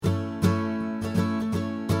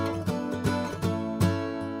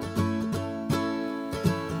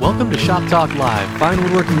Welcome to Shop Talk Live, Fine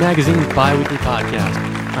Woodworking Magazine's bi-weekly podcast.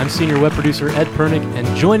 I'm senior web producer Ed Pernick, and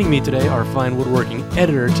joining me today are Fine Woodworking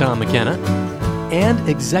editor Tom McKenna and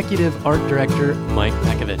executive art director Mike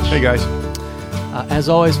Pekovich. Hey guys. As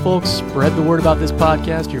always, folks, spread the word about this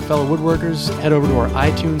podcast to your fellow woodworkers. Head over to our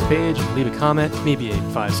iTunes page, leave a comment, maybe a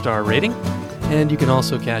 5-star rating, and you can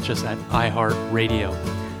also catch us at iHeartRadio.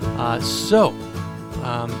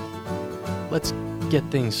 Let's get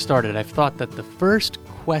things started. I've thought that the first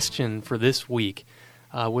question for this week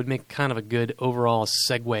would make kind of a good overall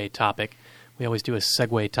segue topic. We always do a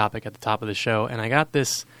segue topic at the top of the show, and I got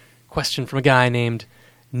this question from a guy named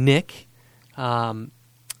Nick. Nick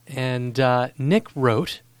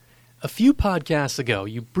wrote, a few podcasts ago,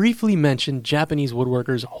 you briefly mentioned Japanese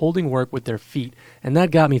woodworkers holding work with their feet, and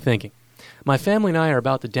that got me thinking. My family and I are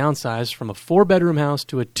about to downsize from a 4-bedroom house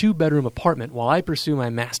to a 2-bedroom apartment while I pursue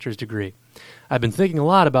my master's degree. I've been thinking a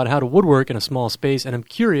lot about how to woodwork in a small space, and I'm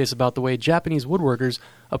curious about the way Japanese woodworkers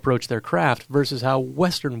approach their craft versus how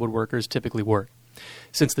Western woodworkers typically work.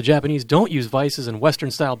 Since the Japanese don't use vices and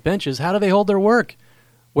Western-style benches, how do they hold their work?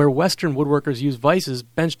 Where Western woodworkers use vices,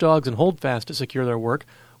 bench dogs, and holdfasts to secure their work,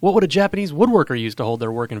 what would a Japanese woodworker use to hold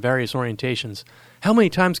their work in various orientations? How many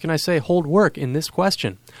times can I say hold work in this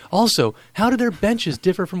question? Also, how do their benches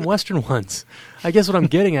differ from Western ones? I guess what I'm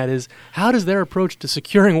getting at is, how does their approach to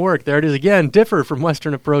securing work, there it is again, differ from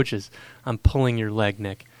Western approaches? I'm pulling your leg,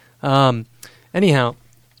 Nick. What's the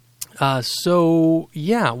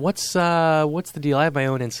deal? I have my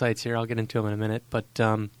own insights here. I'll get into them in a minute, but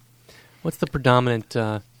what's the predominant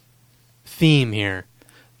theme here?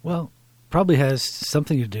 Well, probably has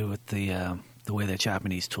something to do with the way that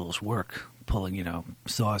Japanese tools work. Pulling,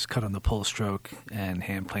 saws cut on the pull stroke, and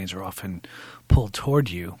hand planes are often pulled toward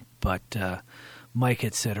you. But Mike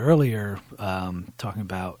had said earlier, talking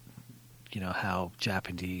about how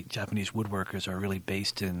Japanese woodworkers are really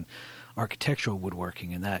based in architectural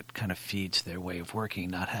woodworking, and that kind of feeds their way of working,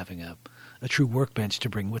 not having a true workbench to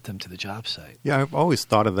bring with them to the job site. Yeah, I've always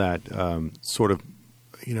thought of that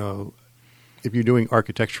if you're doing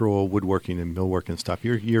architectural woodworking and millwork and stuff,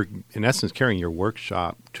 you're in essence carrying your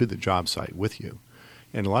workshop to the job site with you.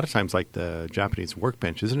 And a lot of times, like the Japanese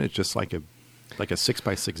workbench, isn't it just like a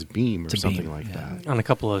 6x6 beam or something like that? On a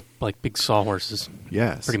couple of big sawhorses.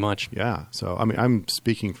 Yes. Pretty much. Yeah. So, I'm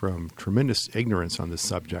speaking from tremendous ignorance on this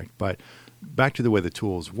subject, but back to the way the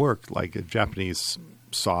tools work, like a Japanese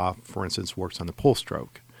saw, for instance, works on the pull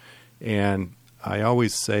stroke. And I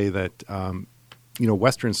always say that,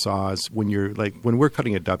 Western saws, when we're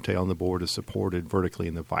cutting a dovetail and the board is supported vertically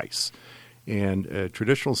in the vise. And a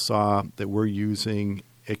traditional saw that we're using,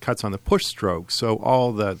 it cuts on the push stroke. So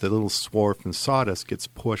all the little swarf and sawdust gets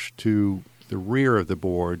pushed to the rear of the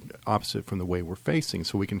board, opposite from the way we're facing,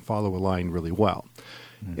 so we can follow a line really well.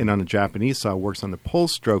 Mm-hmm. And on a Japanese saw, it works on the pull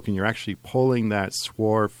stroke, and you're actually pulling that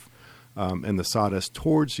swarf and the sawdust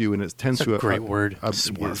towards you, and it tends That's to... a great word.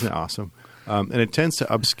 Isn't it awesome? And it tends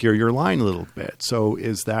to obscure your line a little bit. So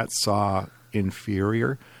is that saw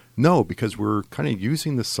inferior? No, because we're kind of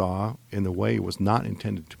using the saw in the way it was not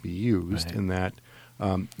intended to be used, right. In that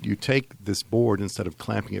you take this board, instead of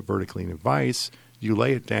clamping it vertically in a vise, you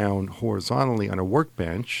lay it down horizontally on a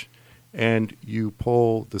workbench, and you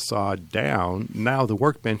pull the saw down. Now the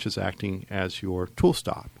workbench is acting as your tool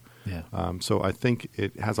stop. Yeah. So I think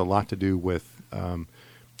it has a lot to do with...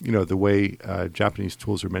 the way Japanese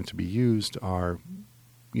tools are meant to be used are,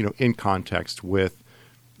 in context with,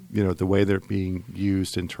 the way they're being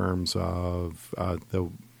used in terms of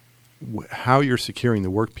how you're securing the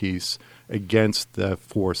workpiece against the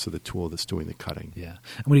force of the tool that's doing the cutting. Yeah.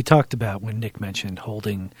 And when Nick mentioned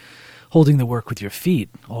holding the work with your feet,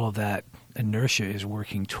 all of that inertia is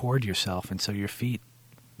working toward yourself, and so your feet,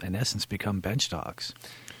 in essence, become bench dogs.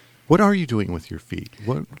 What are you doing with your feet?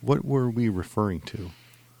 What were we referring to?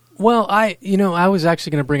 Well, I was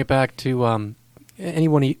actually going to bring it back to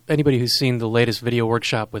anybody who's seen the latest video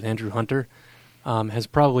workshop with Andrew Hunter has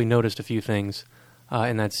probably noticed a few things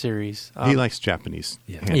in that series. He likes Japanese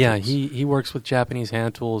hand tools. Yeah, he works with Japanese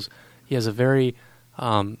hand tools. He has a very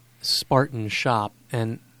Spartan shop,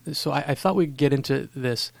 and so I thought we'd get into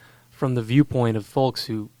this from the viewpoint of folks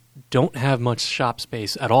who don't have much shop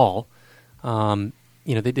space at all. They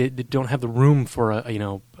don't have the room for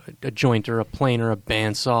a jointer, a planer, a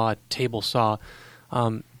bandsaw, a table saw.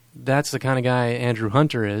 That's the kind of guy Andrew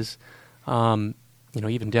Hunter is.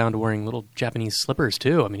 Even down to wearing little Japanese slippers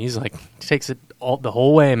too. I mean, he's takes it the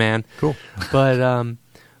whole way, man. Cool. But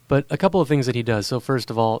a couple of things that he does. So first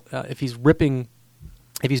of all, if he's doing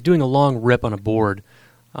a long rip on a board,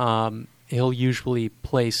 he'll usually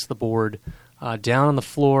place the board down on the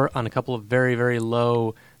floor on a couple of very, very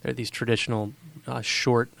low, they're these traditional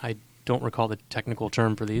short, I don't recall the technical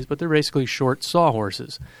term for these, but they're basically short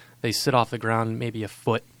sawhorses. They sit off the ground maybe a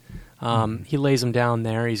foot. He lays them down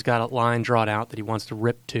there. He's got a line drawn out that he wants to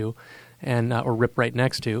rip to, and or rip right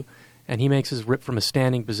next to, and he makes his rip from a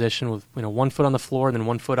standing position with 1 foot on the floor and then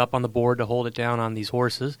 1 foot up on the board to hold it down on these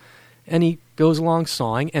horses. And he goes along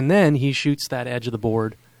sawing, and then he shoots that edge of the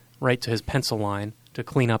board right to his pencil line to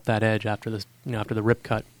clean up that edge after the rip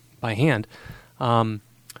cut by hand.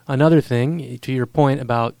 Another thing, to your point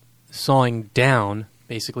about sawing down,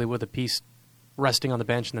 basically with a piece resting on the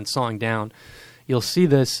bench and then sawing down, you'll see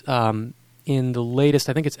this in the latest,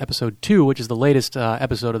 I think it's episode 2, which is the latest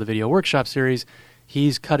episode of the Video Workshop series.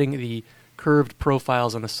 He's cutting the curved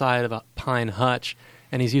profiles on the side of a pine hutch,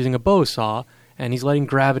 and he's using a bow saw, and he's letting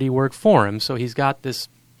gravity work for him. So he's got this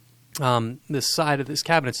side of this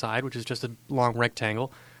cabinet side, which is just a long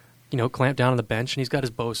rectangle, clamped down on the bench, and he's got his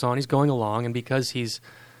bow saw, and he's going along, and because he's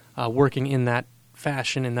working in that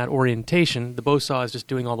fashion, in that orientation, the bow saw is just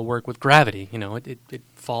doing all the work with gravity. It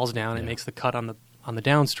falls down, it makes the cut on the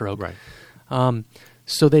downstroke. Right.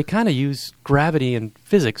 So they kind of use gravity and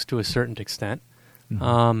physics to a certain extent.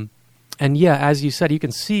 And yeah, as you said, you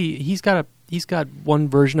can see he's got one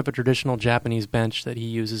version of a traditional Japanese bench that he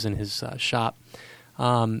uses in his shop.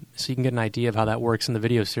 So you can get an idea of how that works in the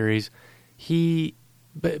video series.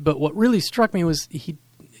 But what really struck me was he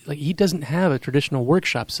doesn't have a traditional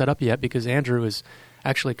workshop set up yet because Andrew is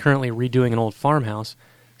actually currently redoing an old farmhouse.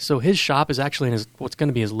 So his shop is actually in what's going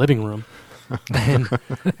to be his living room. and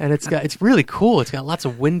it's really cool. It's got lots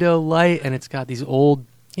of window light, and it's got these old,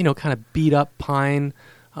 kind of beat up pine,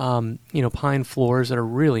 pine floors that are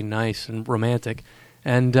really nice and romantic.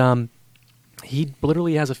 And he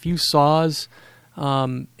literally has a few saws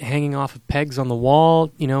hanging off of pegs on the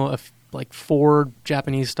wall, like 4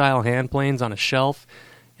 Japanese-style hand planes on a shelf,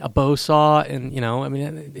 a bow saw, and,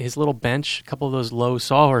 his little bench, a couple of those low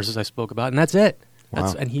sawhorses I spoke about, and that's it.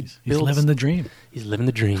 Wow. And he's living the dream. He's living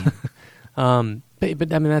the dream. But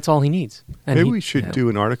that's all he needs. And maybe we should do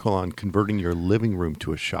an article on converting your living room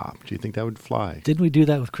to a shop. Do you think that would fly? Didn't we do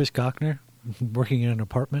that with Chris Gochner, working in an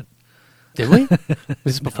apartment? Did we? Was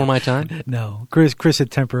this before my time? No. Chris had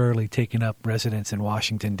temporarily taken up residence in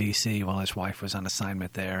Washington, D.C. while his wife was on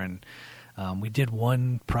assignment there, and we did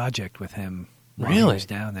one project with him while he was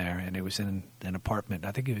down there, and it was in an apartment.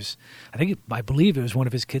 I believe it was one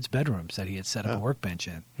of his kids' bedrooms that he had set up a workbench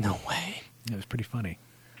in. No way. It was pretty funny.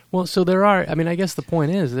 Well, so there are, I guess the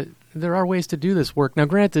point is that there are ways to do this work. Now,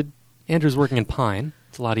 granted, Andrew's working in pine.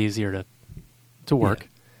 It's a lot easier to work.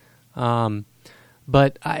 Yeah.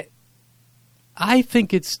 But I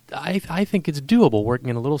think it's doable working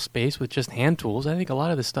in a little space with just hand tools. I think a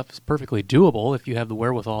lot of this stuff is perfectly doable if you have the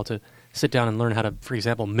wherewithal to sit down and learn how to, for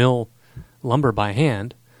example, mill lumber by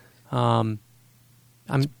hand. There's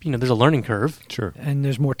a learning curve. Sure. And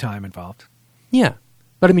there's more time involved. Yeah.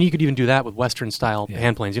 But, you could even do that with Western-style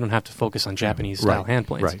hand planes. You don't have to focus on Japanese-style hand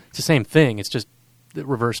planes. Right. It's the same thing. It's just the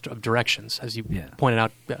reverse of directions, as you pointed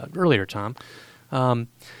out earlier, Tom.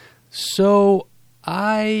 So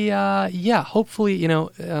hopefully,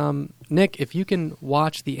 Nick, if you can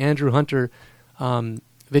watch the Andrew Hunter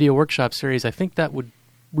video workshop series, I think that would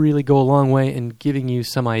really go a long way in giving you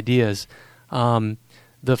some ideas.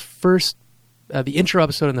 The intro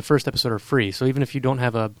episode and the first episode are free, so even if you don't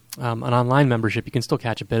have an online membership, you can still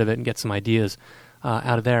catch a bit of it and get some ideas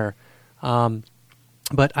out of there.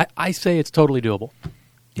 But I say it's totally doable.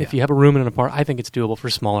 Yeah. If you have a room in an apartment, I think it's doable for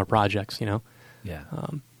smaller projects, Yeah.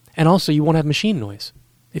 And also, you won't have machine noise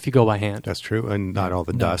if you go by hand. That's true, and not all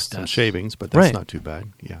the dust and shavings, but that's not too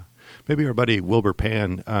bad. Yeah. Maybe our buddy Wilbur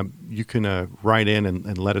Pan, you can write in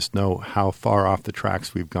and let us know how far off the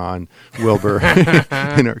tracks we've gone, Wilbur,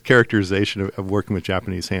 in our characterization of working with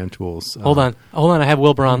Japanese hand tools. Hold on. I have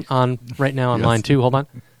Wilbur on right now on line 2. Hold on.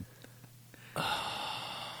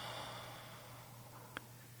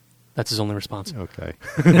 That's his only response. Okay.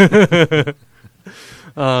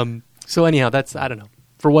 So anyhow, that's, I don't know.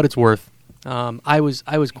 For what it's worth, I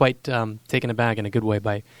was quite taken aback in a good way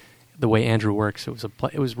by the way Andrew works.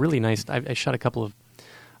 It was really nice. I shot a couple of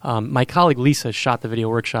my colleague Lisa shot the video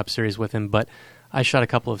workshop series with him, but I shot a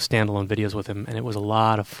couple of standalone videos with him, and it was a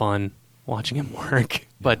lot of fun watching him work.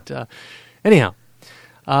 But anyhow,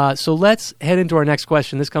 so let's head into our next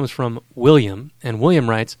question. This comes from William, and William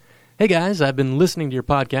writes, "Hey guys, I've been listening to your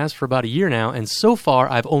podcast for about a year now, and so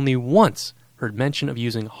far I've only once heard mention of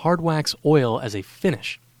using hard wax oil as a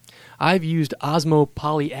finish. I've used Osmo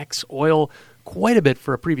Poly X oil quite a bit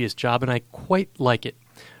for a previous job, and I quite like it.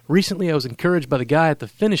 Recently, I was encouraged by the guy at the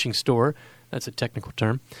finishing store, that's a technical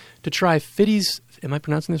term, to try Fitty's am I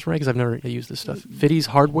pronouncing this right? Because I've never used this stuff. Fiddy's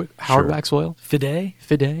hard wax oil. Fide?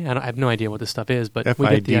 Fide. I have no idea what this stuff is, but we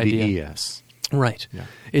get the idea. Fiddes. Right. Yeah.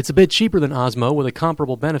 It's a bit cheaper than Osmo with a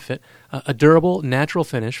comparable benefit, a durable, natural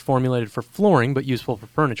finish formulated for flooring but useful for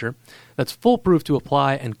furniture that's foolproof to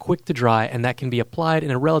apply and quick to dry, and that can be applied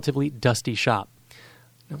in a relatively dusty shop.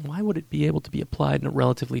 Now, why would it be able to be applied in a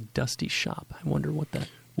relatively dusty shop? I wonder what that...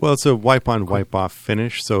 Well, it's a wipe-on, wipe-off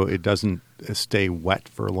finish, so it doesn't stay wet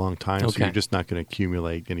for a long time, Okay. so you're just not going to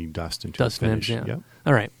accumulate any dust into the finish. Yeah. Yep.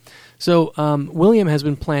 All right. So William has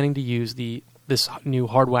been planning to use this new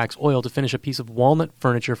hard wax oil to finish a piece of walnut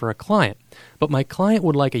furniture for a client. But my client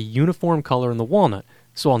would like a uniform color in the walnut,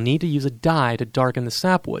 so I'll need to use a dye to darken the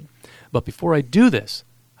sapwood. But before I do this,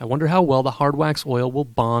 I wonder how well the hard wax oil will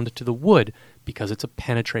bond to the wood because it's a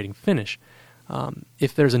penetrating finish.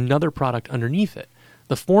 If there's another product underneath it.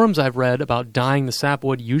 The forums I've read about dyeing the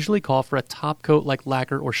sapwood usually call for a top coat like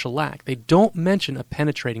lacquer or shellac. They don't mention a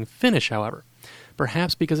penetrating finish, however.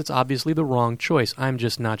 Perhaps because it's obviously the wrong choice. I'm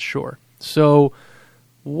just not sure. So,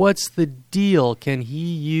 what's the deal? Can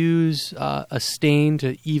he use a stain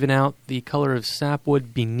to even out the color of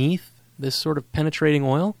sapwood beneath this sort of penetrating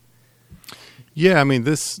oil? Yeah, I mean,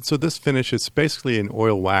 this finish, it's basically an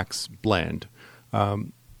oil wax blend.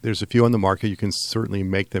 There's a few on the market. You can certainly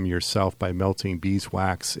make them yourself by melting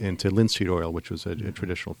beeswax into linseed oil, which was a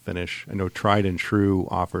traditional finish. I know Tried and True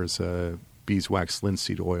offers a beeswax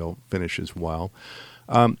linseed oil finish as well.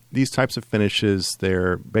 These types of finishes,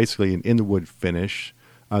 they're basically an in-the-wood finish.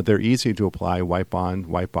 They're easy to apply, wipe on,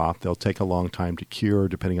 wipe off. They'll take a long time to cure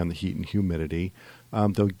depending on the heat and humidity.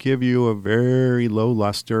 They'll give you a very low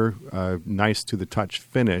luster, nice to the touch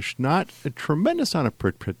finish. Not a tremendous amount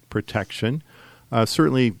of protection.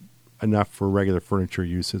 Certainly enough for regular furniture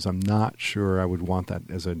uses. I'm not sure I would want that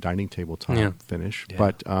as a dining table top finish. Yeah.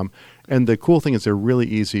 But and the cool thing is they're really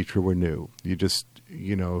easy to renew. You just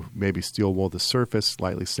maybe steel wool the surface,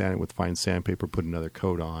 lightly sand it with fine sandpaper, put another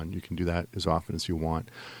coat on. You can do that as often as you want.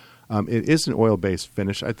 It is an oil-based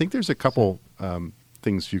finish. I think there's a couple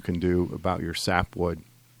things you can do about your sapwood.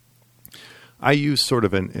 I use sort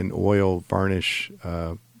of an oil varnish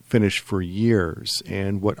finish for years,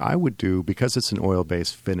 and what I would do, because it's an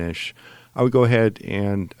oil-based finish, I would go ahead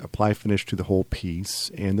and apply finish to the whole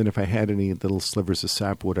piece, and then if I had any little slivers of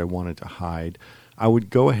sapwood I wanted to hide, I would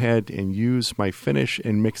go ahead and use my finish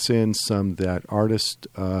and mix in some of that artist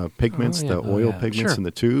pigments, the oil pigments in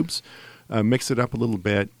the tubes, mix it up a little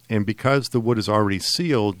bit, and because the wood is already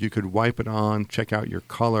sealed, you could wipe it on, check out your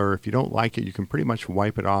color. If you don't like it, you can pretty much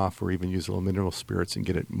wipe it off or even use a little mineral spirits and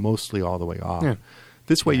get it mostly all the way off. Yeah.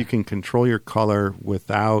 This way you can control your color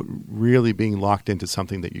without really being locked into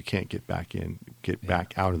something that you can't get back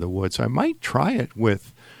back out of the wood. So I might try it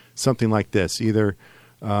with something like this. Either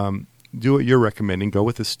do what you're recommending, go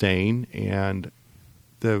with a stain, and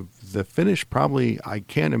the finish probably, I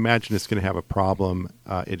can't imagine it's going to have a problem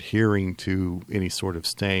adhering to any sort of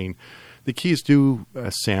stain. The key is do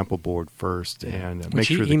a sample board first and make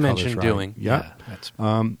sure the color's right. He mentioned doing. Yep.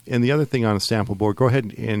 Yeah. And the other thing on a sample board, go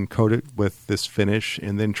ahead and coat it with this finish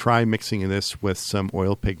and then try mixing this with some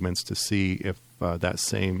oil pigments to see if that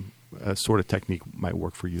same sort of technique might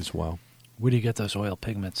work for you as well. Where do you get those oil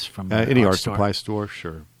pigments from? Any art supply store,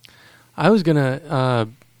 sure. I was going to,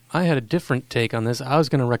 I had a different take on this. I was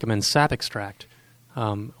going to recommend Sap Extract,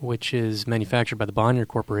 which is manufactured by the Bonnier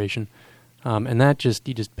Corporation. And that you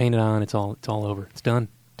just paint it on. It's all over. It's done.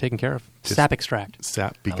 Taken care of. Just Sap Extract.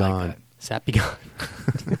 Sap be gone. Like Sap be gone.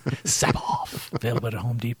 Sap off. Available at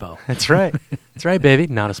Home Depot. That's right. That's right, baby.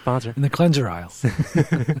 Not a sponsor. In the cleanser aisle.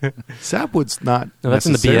 Sapwood's not that's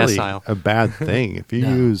necessarily in the BS aisle. A bad thing. If you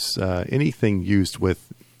use anything used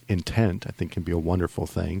with intent, I think can be a wonderful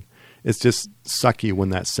thing. It's just sucky when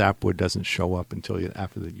that sapwood doesn't show up until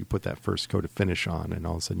after you put that first coat of finish on, and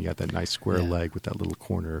all of a sudden you got that nice square leg with that little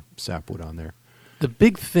corner of sapwood on there. The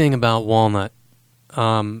big thing about walnut,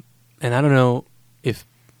 and I don't know if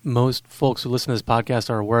most folks who listen to this podcast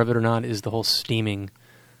are aware of it or not, is the whole steaming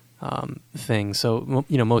thing. So,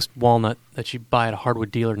 most walnut that you buy at a hardwood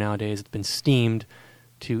dealer nowadays, it's been steamed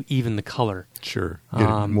to even the color. Sure.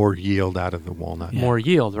 Get more yield out of the walnut. More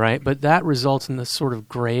yield, right? But that results in this sort of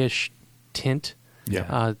grayish tint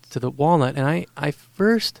to the walnut. And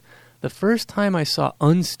the first time I saw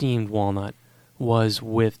unsteamed walnut was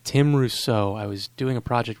with Tim Rousseau. I was doing a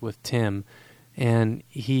project with Tim, and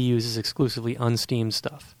he uses exclusively unsteamed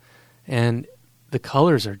stuff. And the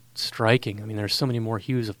colors are striking. I mean, there's so many more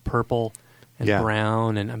hues of purple and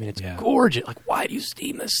brown, and I mean, it's gorgeous. Like, why do you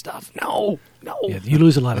steam this stuff? No. Yeah, you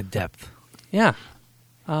lose a lot of depth. Yeah.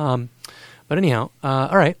 But anyhow,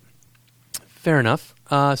 all right. Fair enough.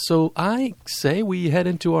 So I say we head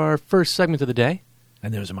into our first segment of the day.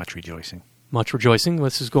 And there was much rejoicing. Much rejoicing.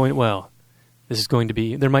 This is going to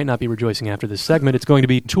be, there might not be rejoicing after this segment. It's going to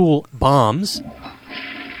be tool bombs.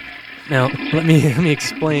 Now, let me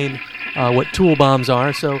explain what tool bombs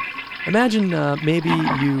are. So imagine maybe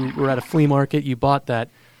you were at a flea market, you bought that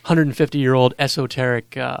 150-year-old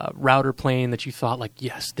esoteric router plane that you thought, like,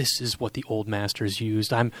 yes, this is what the old masters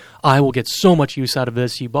used. I will get so much use out of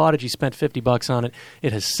this. You bought it, you spent $50 on it.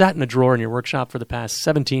 It has sat in a drawer in your workshop for the past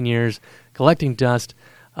 17 years, collecting dust.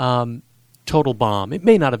 Total bomb. It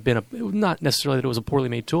may not have been not necessarily that it was a poorly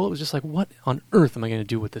made tool. It was just like, what on earth am I going to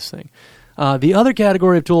do with this thing? The other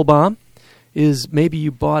category of tool bomb is maybe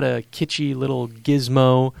you bought a kitschy little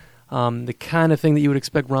gizmo, the kind of thing that you would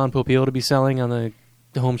expect Ron Popeil to be selling on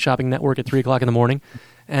the Home Shopping Network at 3 o'clock in the morning,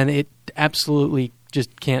 and it absolutely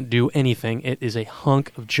just can't do anything. It is a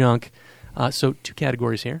hunk of junk. So 2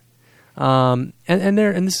 categories here, and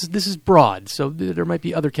this is broad. So there might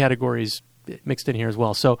be other categories mixed in here as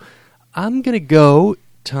well. So I'm going to go,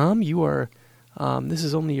 Tom, you are, this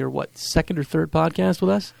is only your, second or third podcast with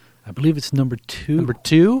us? I believe it's number 2. Number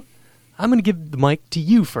 2. I'm going to give the mic to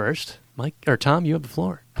you first. Tom, you have the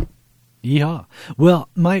floor. Yeehaw. Well,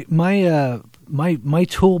 my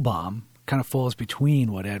tool bomb kind of falls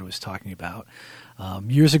between what Ed was talking about.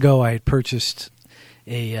 Years ago, I had purchased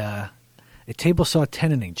a table saw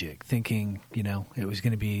tenoning jig, thinking, it was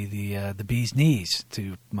going to be the bee's knees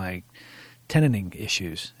to my tenoning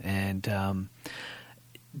issues, and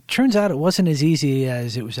turns out it wasn't as easy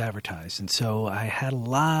as it was advertised, and so I had a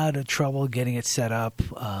lot of trouble getting it set up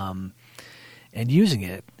and using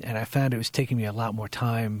it, and I found it was taking me a lot more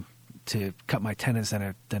time to cut my tenons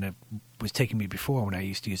than it was taking me before when I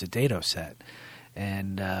used to use a dado set.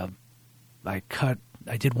 And I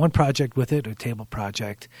did one project with it, a table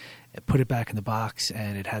project, put it back in the box,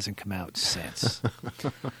 and it hasn't come out since.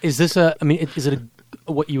 Is this is it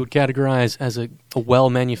what you would categorize as a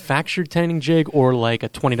well-manufactured tenoning jig, or like a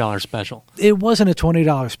 $20 special? It wasn't a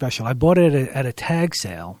 $20 special. I bought it at a tag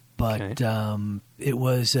sale, but it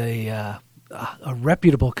was a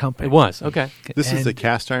reputable company. It was, okay. This is the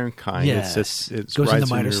cast iron kind. Yes. It goes in the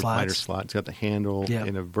miter miter slot. It's got the handle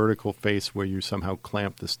in a vertical face where you somehow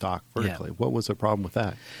clamp the stock vertically. Yeah. What was the problem with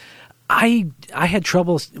that? I had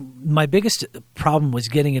trouble. My biggest problem was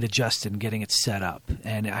getting it adjusted and getting it set up.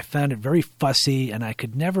 And I found it very fussy, and I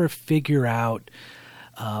could never figure out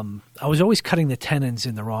I was always cutting the tenons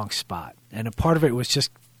in the wrong spot. And a part of it was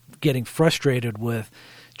just getting frustrated with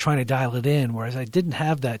trying to dial it in, whereas I didn't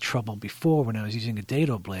have that trouble before when I was using a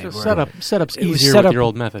dado blade. So setup's easier with your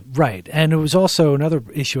old method. Right. And it was also another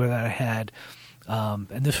issue that I had, and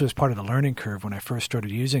this was part of the learning curve when I first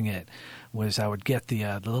started using it, was I would get the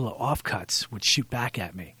little offcuts would shoot back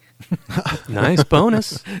at me. Nice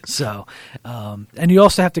bonus. So, and you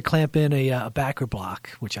also have to clamp in a backer block,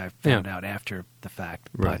 which I found out after the fact.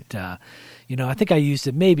 Right. But, I think I used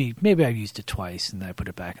it, maybe I used it twice, and then I put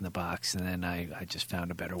it back in the box, and then I just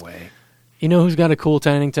found a better way. You know who's got a cool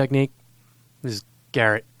tenoning technique? This is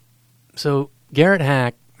Garrett. So Garrett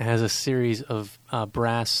Hack has a series of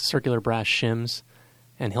circular brass shims,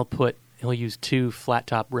 and he'll use 2 flat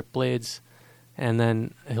top rip blades, and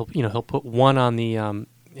then he'll put one on the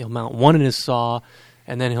he'll mount one in his saw,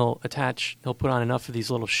 and then he'll put on enough of these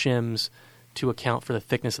little shims to account for the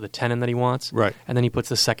thickness of the tenon that he wants. Right. And then he puts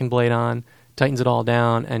the second blade on, tightens it all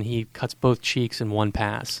down, and he cuts both cheeks in one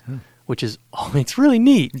pass, which is, it's really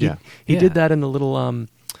neat. Yeah. He did that in the little,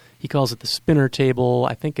 he calls it the spinner table.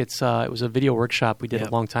 I think it was a video workshop we did a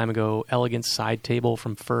long time ago, elegant side table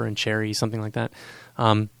from fir and cherry, something like that.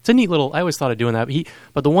 It's a neat little, I always thought of doing that.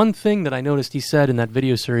 But the one thing that I noticed he said in that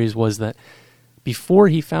video series was that before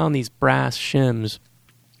he found these brass shims,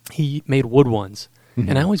 he made wood ones. Mm-hmm.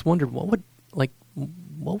 And I always wondered what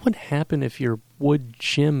would happen if your wood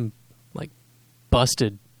shim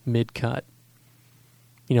busted mid-cut?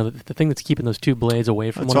 The thing that's keeping those 2 blades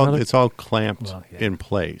away from one another? It's all clamped in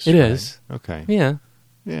place. It is. Okay. Yeah.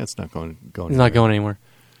 Yeah, it's not going It's not going anywhere.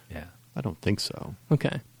 Yeah. I don't think so.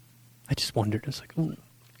 Okay. I just wondered. It's like, ooh.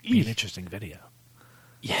 Be an interesting video.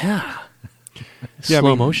 Yeah. Yeah,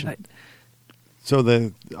 Slow motion.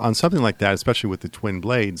 So on something like that, especially with the twin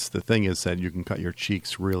blades, the thing is that you can cut your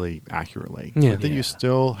cheeks really accurately. Yeah. But then you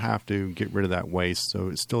still have to get rid of that waste, so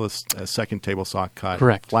it's still a second table saw cut.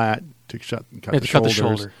 Correct. Flat to cut the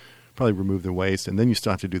shoulders. Probably remove the waste, and then you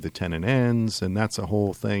still have to do the tenon ends, and that's a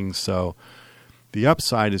whole thing. So the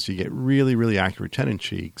upside is you get really, really accurate tenon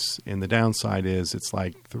cheeks, and the downside is it's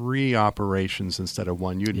like 3 operations instead of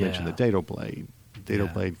 1. You had mentioned the dado blade. Dado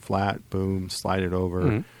blade flat, boom, slide it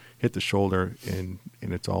over, hit the shoulder, and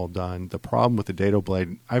it's all done. The problem with the dado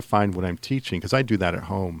blade, I find when I'm teaching, because I do that at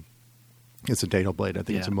home, it's a dado blade. I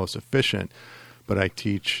think it's the most efficient. but I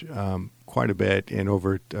teach quite a bit. And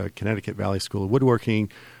over at Connecticut Valley School of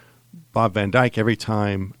Woodworking, Bob Van Dyke, every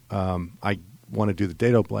time I want to do the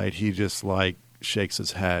dado blade, he just like shakes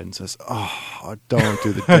his head and says, "Oh, don't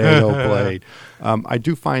do the dado blade." I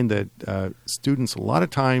do find that students a lot of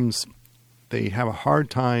times they have a hard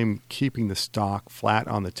time keeping the stock flat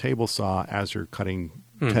on the table saw as you're cutting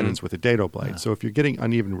tenons with a dado blade. So if you're getting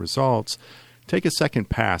uneven results, take a second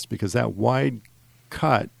pass, because that wide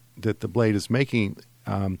cut that the blade is making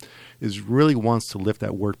is really wants to lift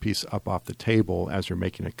that workpiece up off the table as you're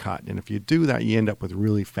making a cut. And if you do that, you end up with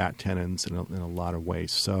really fat tenons in a lot of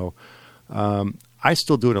ways. So I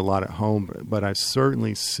still do it a lot at home, but I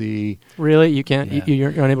certainly see... Really? You can't? Yeah. You're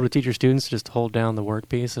unable to teach your students to just hold down the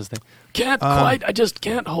workpiece as they... Can't quite. I just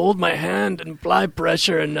can't hold my hand and apply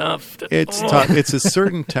pressure enough. It's tough. It's a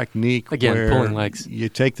certain technique Again, where pulling legs. You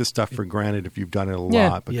take the stuff for granted if you've done it a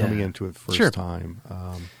lot, but coming into it first time...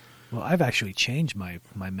 Well, I've actually changed my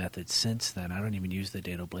method since then. I don't even use the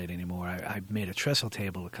dado blade anymore. I made a trestle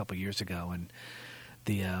table a couple years ago, and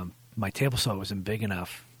the my table saw wasn't big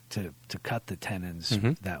enough to cut the tenons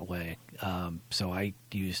that way. So I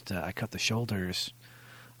cut the shoulders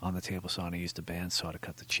on the table saw, and I used a bandsaw to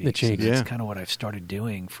cut the cheeks. That's kind of what I've started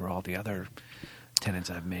doing for all the other tenons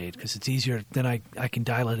I've made, because it's easier. Then I can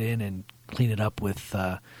dial it in and clean it up with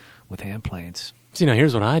hand planes. See, now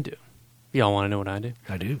here's what I do. Y'all want to know what I do?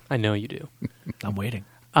 I do. I know you do. I'm waiting.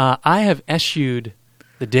 I have eschewed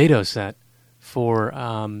the dado set for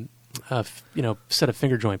set of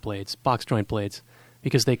finger joint blades, box joint blades,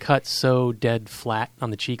 because they cut so dead flat on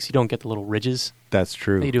the cheeks. You don't get the little ridges. That's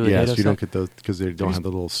true. You do with the dado set. Don't get those because they don't have the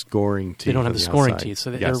little scoring teeth. They don't have the scoring outside. teeth,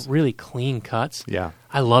 so they're really clean cuts. Yeah.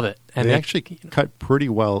 I love it. And they actually cut pretty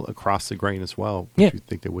well across the grain as well, which you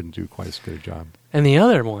think they wouldn't do quite as good a job. And the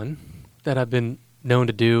other one that I've been known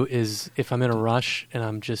to do is if I'm in a rush and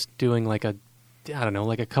I'm just doing like a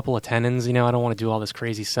couple of tenons, I don't want to do all this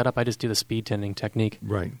crazy setup. I just do the speed tenon technique.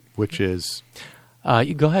 Right, which is...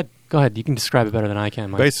 you go ahead. Go ahead. You can describe it better than I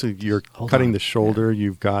can, Mike. Basically, you're cutting the shoulder. Yeah.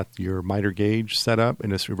 You've got your miter gauge set up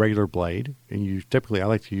in a regular blade. And I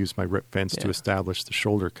like to use my rip fence to establish the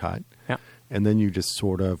shoulder cut. Yeah. And then you just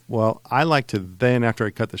sort of, I like to then, after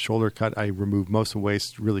I cut the shoulder cut, I remove most of the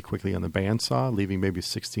waste really quickly on the bandsaw, leaving maybe a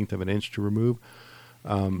 1/16 of an inch to remove.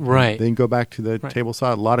 Right. Then go back to the table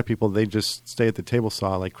saw. A lot of people, they just stay at the table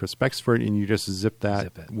saw like Chris Becksford, and you just zip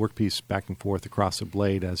that workpiece back and forth across the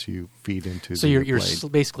blade as you feed into the blade. So you're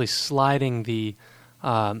basically sliding the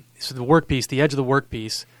workpiece, the edge of the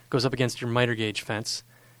workpiece goes up against your miter gauge fence,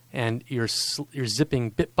 and you're zipping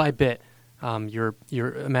bit by bit.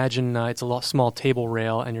 Imagine it's a small table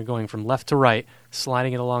rail, and you're going from left to right,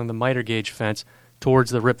 sliding it along the miter gauge fence towards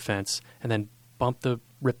the rip fence, and then bump the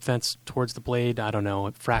rip fence towards the blade,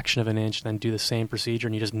 a fraction of an inch, then do the same procedure,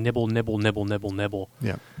 and you just nibble.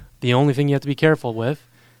 Yeah. The only thing you have to be careful with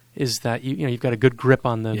is that you've got a good grip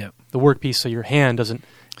on the workpiece, so your hand doesn't,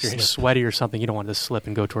 if you're sweaty or something, you don't want it to slip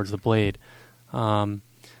and go towards the blade.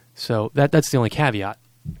 So that's the only caveat,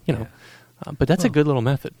 but that's a good little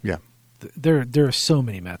method. Yeah. There are so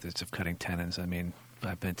many methods of cutting tenons. I mean,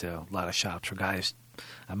 I've been to a lot of shops for guys.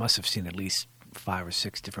 I must have seen at least 5 or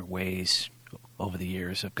 6 different ways over the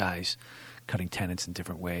years of guys cutting tenons in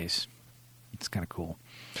different ways. It's kind of cool.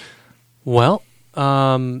 Well,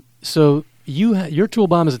 so your tool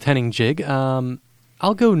bomb is a tenon jig.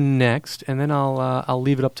 I'll go next, and then I'll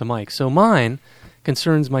leave it up to Mike. So mine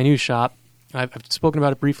concerns my new shop. I've spoken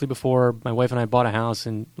about it briefly before. My wife and I bought a house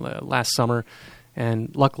in last summer,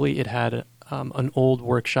 and luckily it had an old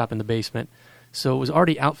workshop in the basement. So it was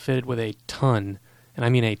already outfitted with a ton, and I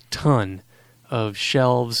mean a ton, of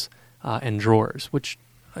shelves and drawers, which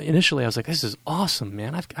initially I was like, this is awesome,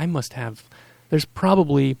 man. I must have... There's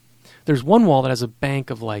one wall that has a bank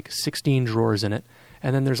of like 16 drawers in it,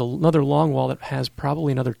 and then there's another long wall that has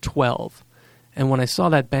probably another 12. And when I saw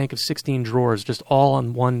that bank of 16 drawers just all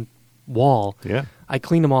on one wall, I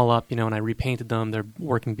cleaned them all up, and I repainted them. They're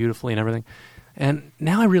working beautifully and everything. And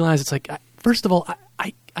now I realize it's like, first of all,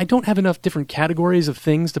 I don't have enough different categories of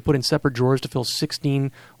things to put in separate drawers to fill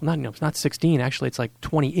 16. Well, it's not 16. Actually, it's like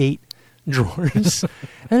 28 drawers.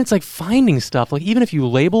 And it's like finding stuff. Like even if you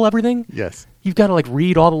label everything, you've got to like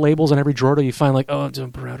read all the labels on every drawer till you find like, it's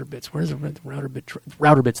router bits. Where's the router bit?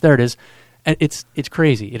 Router bits. There it is. And it's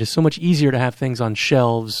crazy. It is so much easier to have things on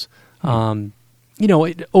shelves,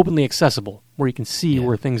 openly accessible where you can see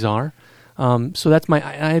where things are. So that's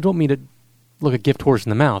I don't mean to look a gift horse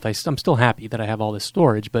in the mouth. I'm still happy that I have all this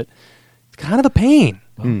storage, but it's kind of a pain.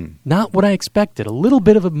 Not what I expected. A little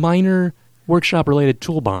bit of a minor workshop-related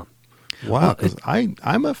tool bomb. Wow, because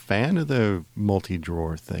I'm a fan of the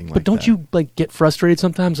multi-drawer thing. But don't you like get frustrated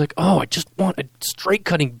sometimes? Like, oh, I just want a straight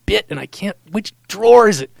cutting bit, and I can't. Which drawer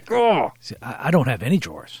is it? Oh, See, I don't have any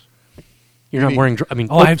drawers. you're not wearing.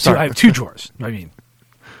 I have two drawers. I mean,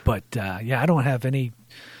 but I don't have any.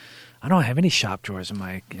 I don't have any shop drawers in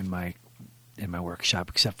my workshop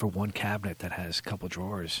except for one cabinet that has a couple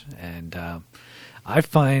drawers, and I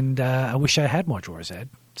find I wish I had more drawers, Ed.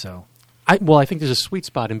 So. I think there's a sweet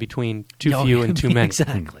spot in between too few and too many.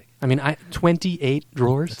 Exactly. I mean, 28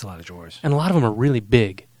 drawers. That's a lot of drawers. And a lot of them are really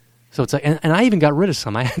big. So it's like, and I even got rid of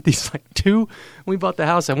some. I had these like two, when we bought the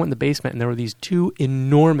house, I went in the basement and there were these two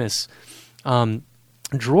enormous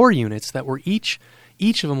drawer units that were each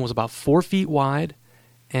of them was about 4 feet wide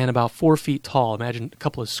and about 4 feet tall. Imagine a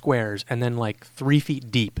couple of squares and then like 3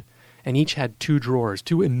 feet deep. And each had two drawers,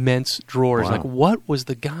 two immense drawers. Wow. Like, what was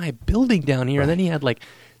the guy building down here? And then he had like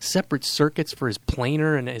separate circuits for his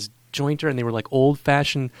planer and his jointer, and they were like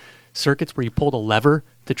old-fashioned circuits where you pulled a lever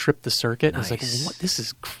to trip the circuit. Nice. And I was like, what? This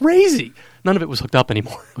is crazy. None of it was hooked up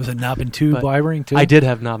anymore. Was it knob and tube But wiring too? I did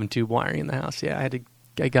have knob and tube wiring in the house. Yeah,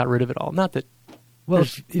 I got rid of it all. Not that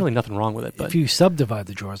there's really nothing wrong with it, but if you subdivide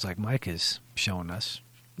the drawers like Mike is showing us,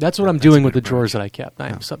 that's what I'm that's doing a with the good drawers approach. that I kept. I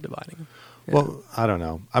am subdividing them. Yeah. Well, I don't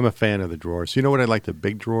know. I'm a fan of the drawers. You know what I like the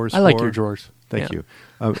big drawers I for? like your drawers. Thank Yeah.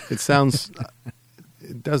 you. It sounds...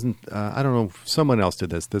 It doesn't, I don't know if someone else did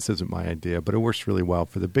this. This isn't my idea, but it works really well.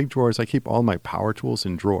 For the big drawers, I keep all my power tools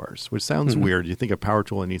in drawers, which sounds weird. You think a power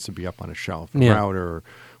tool needs to be up on a shelf, a Yeah. router, or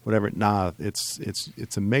whatever. Nah,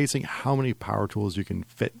 it's amazing how many power tools you can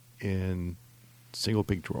fit in a single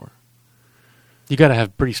big drawer. You got to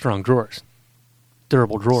have pretty strong drawers,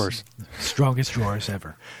 durable drawers. strongest drawers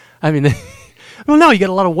ever. I mean, well, no, you got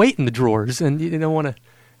a lot of weight in the drawers, and you don't want to,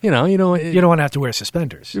 you don't want to have to wear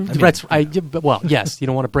suspenders. Well, yes, you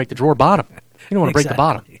don't want to break the drawer bottom. You don't want to break the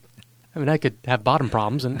bottom. Exactly. I mean, I could have bottom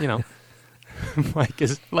problems, and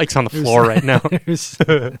Mike's on the floor right now.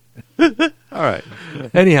 All right.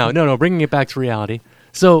 Anyhow, no, bringing it back to reality.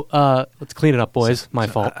 So let's clean it up, boys. My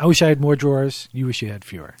fault. I wish I had more drawers. You wish you had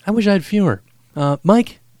fewer. I wish I had fewer.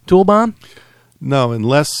 Mike, tool bomb? No,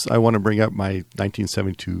 unless I want to bring up my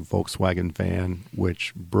 1972 Volkswagen van,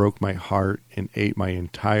 which broke my heart and ate my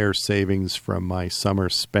entire savings from my summer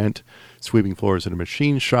spent sweeping floors at a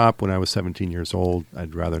machine shop when I was 17 years old.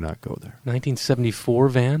 I'd rather not go there. 1974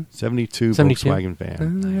 van? 72 72? Volkswagen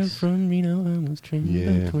van. Nice. From Reno, I was trained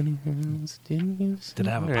Yeah. 20 pounds. Did it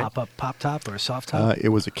have a All right. pop top or a soft top? It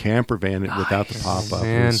was a camper van without the pop-up. It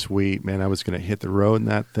Man. was sweet. Man, I was going to hit the road in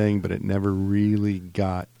that thing, but it never really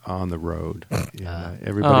got on the road.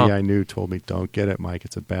 Everybody I knew told me, don't get it, Mike.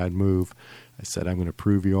 It's a bad move. I said, I'm going to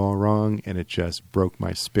prove you all wrong, and it just broke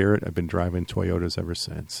my spirit. I've been driving Toyotas ever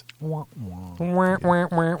since. Wah, wah.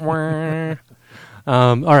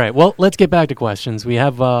 All right, well, let's get back to questions. We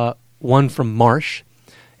have one from Marsh,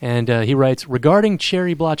 and he writes, regarding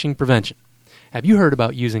cherry blotching prevention, have you heard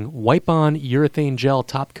about using wipe-on urethane gel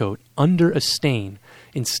top coat under a stain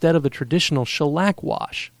instead of the traditional shellac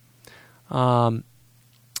wash?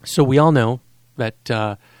 So we all know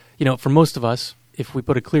that, for most of us, if we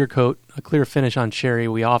put a clear coat, a clear finish on cherry,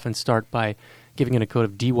 we often start by giving it a coat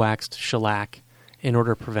of de-waxed shellac in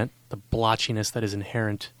order to prevent the blotchiness that is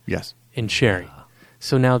inherent Yes. in cherry.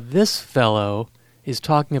 So now this fellow is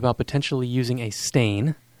talking about potentially using a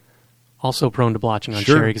stain, also prone to blotching on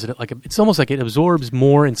Sure. cherry, because it's almost like it absorbs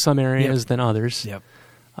more in some areas Yep. than others. Yep.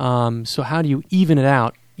 So how do you even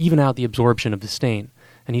out the absorption of the stain?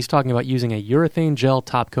 And he's talking about using a urethane gel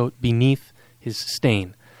top coat beneath his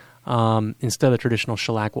stain instead of the traditional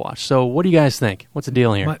shellac wash. So what do you guys think? What's the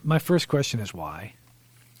deal here? My first question is why?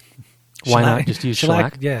 Why not just use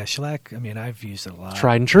shellac? Yeah, shellac. I mean, I've used it a lot.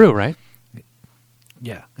 Tried and true, right?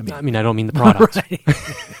 Yeah. I mean, I don't mean the product.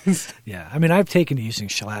 Right. Yeah. I mean, I've taken to using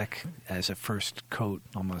shellac as a first coat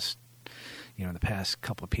almost, the past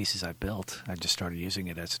couple of pieces I built. I just started using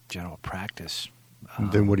it as general practice.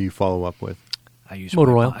 Then what do you follow up with? I use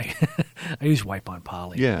Motor oil. I use wipe-on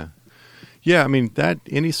poly. Yeah. Yeah, I mean, that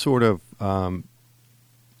any sort of,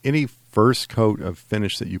 any first coat of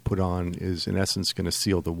finish that you put on is, in essence, going to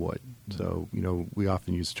seal the wood. So, we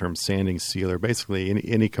often use the term sanding sealer. Basically,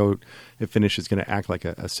 any coat of finish is going to act like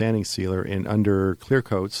a sanding sealer. And under clear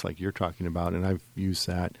coats, like you're talking about, and I've used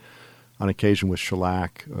that on occasion with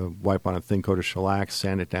shellac, wipe on a thin coat of shellac,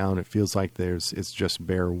 sand it down. It feels like it's just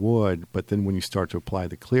bare wood. But then when you start to apply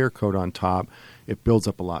the clear coat on top, it builds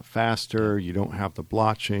up a lot faster. You don't have the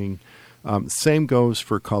blotching. Same goes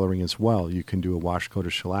for coloring as well. You can do a wash coat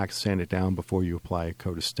of shellac, sand it down before you apply a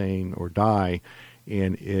coat of stain or dye,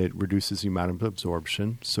 and it reduces the amount of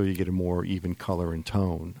absorption, so you get a more even color and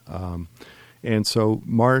tone. And so,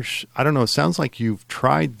 Marsh, I don't know, it sounds like you've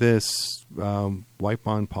tried this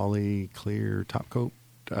wipe-on poly clear top coat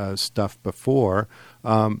stuff before,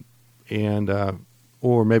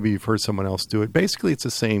 or maybe you've heard someone else do it. Basically, it's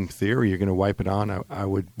the same theory. You're going to wipe it on. I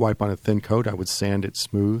would wipe on a thin coat. I would sand it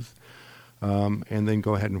smooth, and then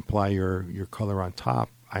go ahead and apply your color on top.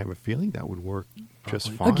 I have a feeling that would work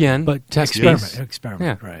just fine. Again, But experiment,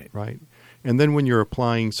 Yeah. right? Right. And then when you're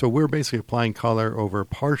applying, so we're basically applying color over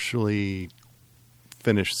partially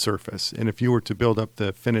finished surface. And if you were to build up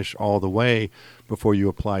the finish all the way before you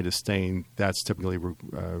apply to stain, that's typically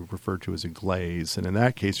referred to as a glaze. And in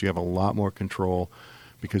that case, you have a lot more control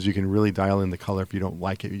because you can really dial in the color. If you don't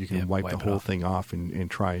like it, you can wipe the whole thing off and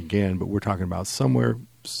try again. But we're talking about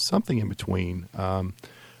something in between.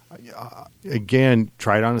 Again,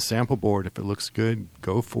 try it on a sample board. If it looks good,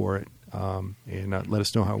 go for it. And let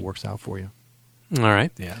us know how it works out for you. All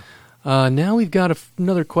right. Yeah. Now we've got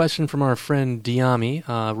another question from our friend Diami.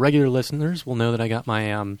 Regular listeners will know that I got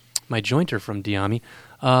my my jointer from Diami.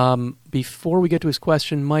 Before we get to his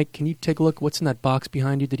question, Mike, can you take a look? What's in that box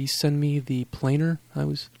behind you? Did he send me the planer?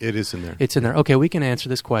 It is in there. It's in there. Okay, we can answer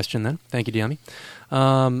this question then. Thank you,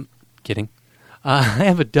 Diami. Kidding. I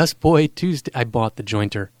have a Dust Boy 2. I bought the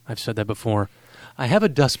jointer. I've said that before. I have a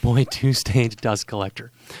Dust Boy 2-stage dust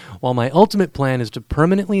collector. While my ultimate plan is to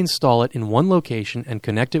permanently install it in one location and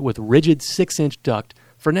connect it with rigid 6-inch duct,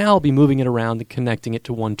 for now I'll be moving it around and connecting it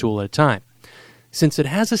to one tool at a time. Since it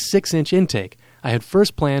has a 6-inch intake, I had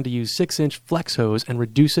first planned to use 6-inch flex hose and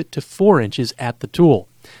reduce it to 4 inches at the tool.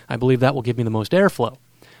 I believe that will give me the most airflow.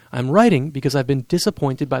 I'm writing because I've been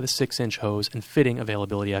disappointed by the 6-inch hose and fitting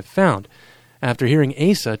availability I've found. After hearing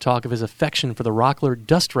Asa talk of his affection for the Rockler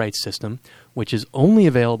Dust Right system, which is only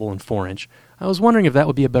available in 4-inch, I was wondering if that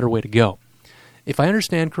would be a better way to go. If I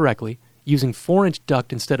understand correctly, using 4-inch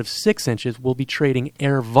duct instead of 6 inches will be trading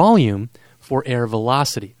air volume for air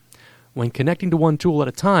velocity. When connecting to one tool at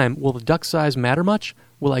a time, will the duct size matter much?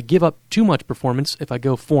 Will I give up too much performance if I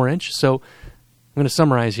go 4-inch? So I'm going to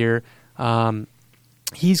summarize here.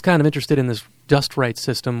 He's kind of interested in this Dust Right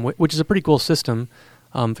system, which is a pretty cool system.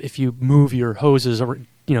 If you move your hoses or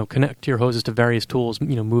connect your hoses to various tools,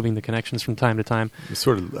 moving the connections from time to time. It's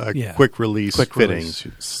sort of quick release fittings,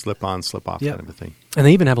 slip on, slip off kind of a thing. And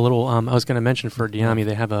they even have a little, I was going to mention for Diami,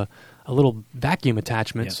 they have a little vacuum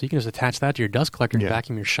attachment, so you can just attach that to your dust collector and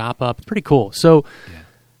vacuum your shop up. It's pretty cool. So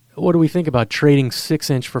what do we think about trading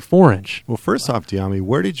 6-inch for 4-inch? Well, first off, Diami,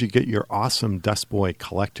 where did you get your awesome Dust Boy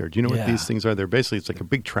collector? Do you know what these things are? They're basically, it's like a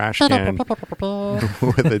big trash can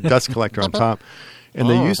with a dust collector on top. And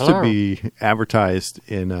they used to be advertised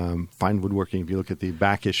in Fine Woodworking. If you look at the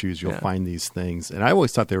back issues, you'll find these things. And I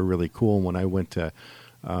always thought they were really cool. When I went to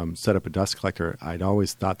set up a dust collector, I'd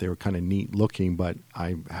always thought they were kind of neat looking, but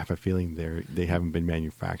I have a feeling they haven't been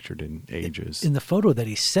manufactured in ages. In the photo that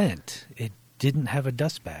he sent, it didn't have a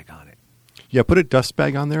dust bag on it. Yeah, put a dust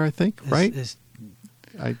bag on there, I think, right?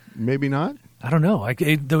 Maybe not? I don't know.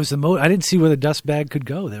 There was the I didn't see where the dust bag could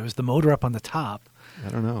go. There was the motor up on the top. I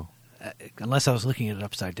don't know. Unless I was looking at it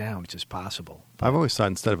upside down, which is possible. I've always thought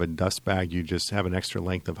instead of a dust bag, you just have an extra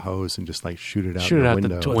length of hose and just shoot it out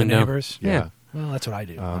the window. Neighbors. Yeah. Well, that's what I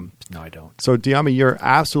do. No, I don't. So, Diami, you're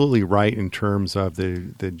absolutely right in terms of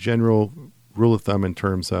the general rule of thumb in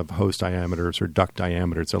terms of hose diameters or duct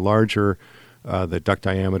diameters. The larger the duct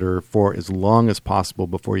diameter for as long as possible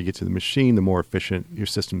before you get to the machine, the more efficient your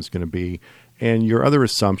system is going to be. And your other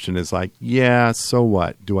assumption is so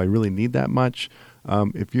what? Do I really need that much?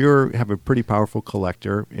 If you have a pretty powerful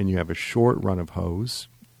collector and you have a short run of hose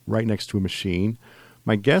right next to a machine,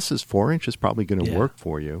 my guess is 4-inch is probably going to work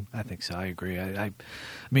for you. I think so. I agree. I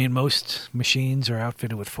mean, most machines are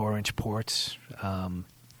outfitted with 4-inch ports.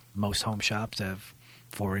 Most home shops have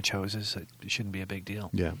 4-inch hoses. It shouldn't be a big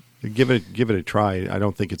deal. Yeah, give it a try. I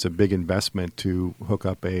don't think it's a big investment to hook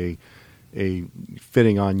up a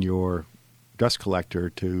fitting on your dust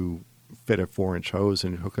collector to fit a 4-inch hose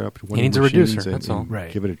and hook it up to one of the machines. He needs a reducer, that's all.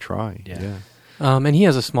 Right. Give it a try. Yeah. And he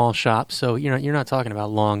has a small shop, so you're not talking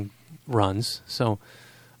about long runs. So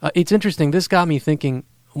it's interesting. This got me thinking.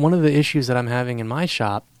 One of the issues that I'm having in my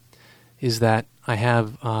shop is that I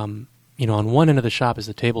have, on one end of the shop is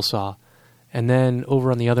the table saw, and then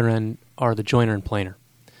over on the other end are the joiner and planer,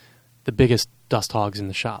 the biggest dust hogs in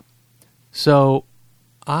the shop. So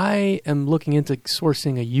I am looking into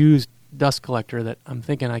sourcing a used dust collector that I'm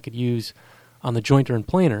thinking I could use on the jointer and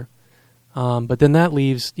planer. But then that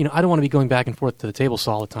leaves, I don't want to be going back and forth to the table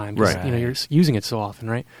saw all the time. Right. You're using it so often,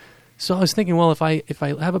 right? So I was thinking, well, if I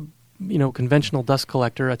have a, conventional dust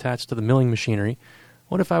collector attached to the milling machinery,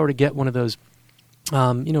 what if I were to get one of those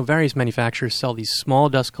various manufacturers sell these small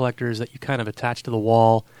dust collectors that you kind of attach to the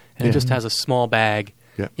wall, and it just has a small bag.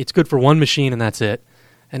 Yeah. It's good for one machine, and that's it.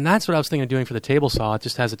 And that's what I was thinking of doing for the table saw. It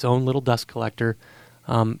just has its own little dust collector.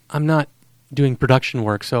 I'm not doing production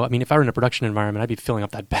work, so, I mean, if I were in a production environment, I'd be filling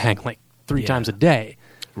up that bag like 3 times a day.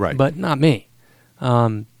 Right. But not me.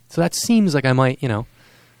 So that seems like I might,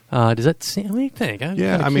 does that seem, what do you think? I'm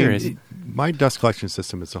Yeah, kinda curious. my dust collection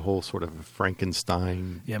system is a whole sort of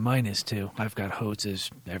Frankenstein. Yeah, mine is too. I've got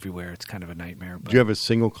hoses everywhere. It's kind of a nightmare. But Do you have a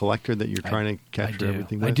single collector that you're trying to capture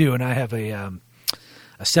everything with? I do, and I have a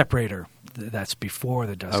separator that's before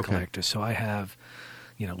the dust Okay. collector. So I have,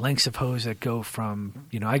 lengths of hose that go from,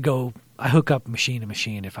 I hook up machine to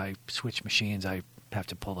machine. If I switch machines, I have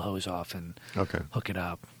to pull the hose off and hook it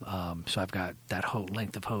up. So I've got that whole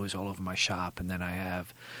length of hose all over my shop, and then I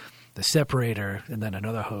have the separator and then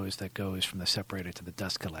another hose that goes from the separator to the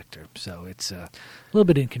dust collector. So it's a little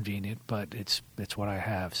bit inconvenient, but it's what I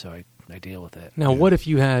have, so I deal with it. Now, what if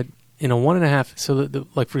you had in a 1.5? So,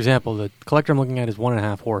 like for example, the collector I'm looking at is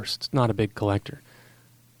 1.5 horse. It's not a big collector.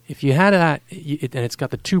 If you had that, and it's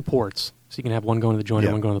got the 2 ports, so you can have one going to the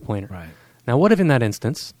joiner, one going to the planer. Right. Now, what if in that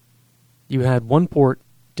instance you had one port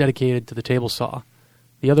dedicated to the table saw,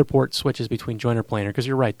 the other port switches between joiner planer, because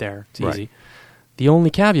you're right there. It's easy. The only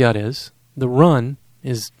caveat is the run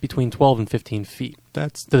is between 12 and 15 feet to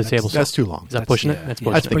the table saw. That's too long. Is that pushing it? Yeah, That's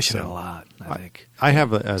yeah, pushing pushing so. it a lot, I think. I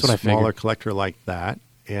have a That's what I smaller figured. collector like that,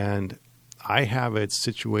 and I have it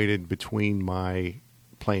situated between my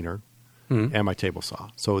planer and my table saw,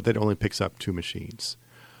 so that only picks up 2 machines.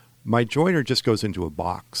 My joiner just goes into a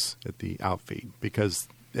box at the outfeed because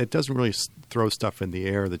it doesn't really throw stuff in the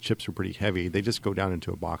air. The chips are pretty heavy. They just go down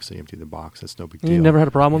into a box. They empty the box. That's no big deal. You never had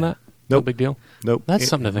a problem with that? No Nope. big deal? Nope. That's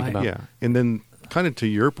something to think about. Yeah. And then kind of to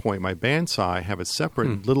your point, my bandsaw, I have a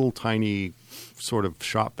separate little tiny sort of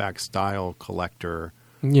shop vac style collector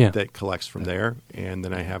that collects from there. And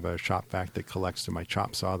then I have a shop vac that collects to my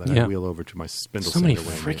chop saw that I wheel over to my spindle So many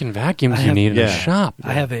sander. freaking vacuums you need in a shop.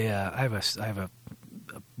 I have a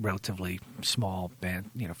relatively small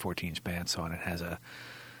 14-inch bandsaw, and it has a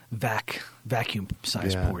vacuum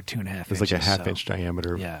size port, 2.5 inches. There's like a half-inch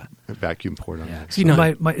diameter vacuum port on Yeah. it. See, no,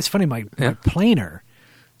 my it's funny. My planer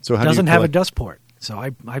So how doesn't do you have a collect- dust port, so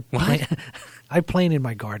I plane in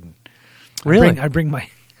my garden. Really? I bring my.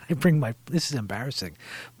 This is embarrassing,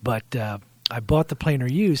 but I bought the planer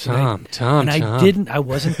used, Tom. I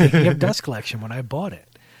wasn't thinking of dust collection when I bought it,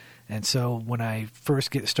 and so when I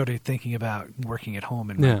first started thinking about working at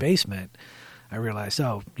home in my basement, I realized,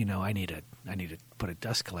 I need to put a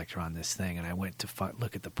dust collector on this thing, and I went to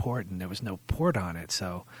look at the port, and there was no port on it,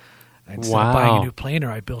 so. Instead of buying a new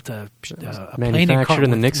planer, I built a planing manufactured cart in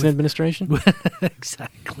the Nixon administration?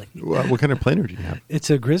 Exactly. What kind of planer do you have? It's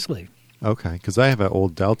a Grizzly. Okay, because I have an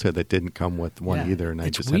old Delta that didn't come with one either, and I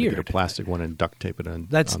it's just had to get a weird. plastic one and duct tape it on.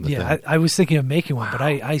 That's on the thing. I was thinking of making one, but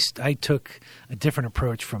I took a different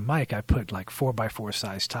approach from Mike. I put like 4x4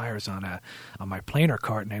 size tires on my planer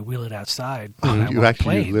cart, and I wheel it outside. and I You went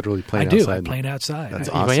actually plane. literally plane I do. outside. I plane outside. That's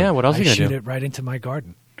I, awesome. Well, yeah, what else are I you going shoot to do? it right into my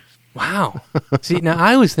garden. Wow. See, now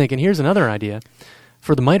I was thinking, here's another idea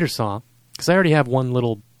for the miter saw, because I already have one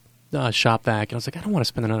little shop vac, and I was like, I don't want to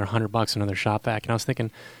spend another $100 on another shop vac. And I was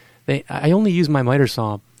thinking, I only use my miter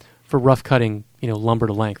saw for rough cutting, lumber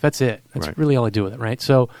to length. That's it. That's really all I do with it, right?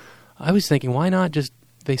 So I was thinking, why not just,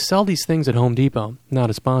 they sell these things at Home Depot, not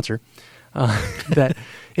a sponsor, that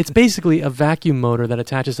it's basically a vacuum motor that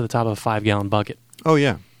attaches to the top of a 5-gallon bucket. Oh,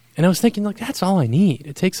 yeah. And I was thinking, like, that's all I need.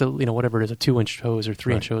 It takes whatever it is, a 2-inch hose or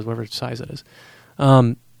 3-inch hose, whatever size it is.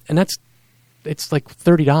 And it's like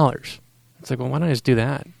 $30. It's like, well, why don't I just do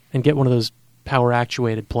that and get one of those power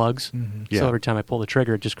actuated plugs? Mm-hmm. Yeah. So every time I pull the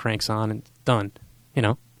trigger, it just cranks on and it's done.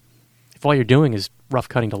 If all you're doing is rough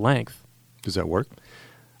cutting to length. Does that work?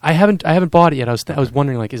 I haven't bought it yet. I was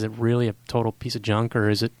wondering, like, is it really a total piece of junk, or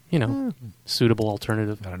is it, suitable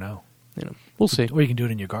alternative? I don't know. We'll see. Or you can do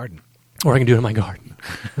it in your garden. Or I can do it in my garden.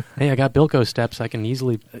 Hey, I got Bilko steps. I can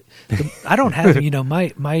easily. I don't have,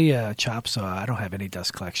 my chop saw, I don't have any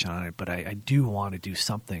dust collection on it, but I do want to do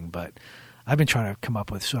something. But I've been trying to come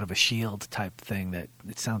up with sort of a shield type thing that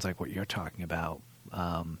it sounds like what you're talking about,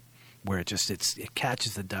 where it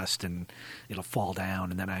catches the dust and it'll fall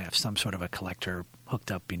down, and then I have some sort of a collector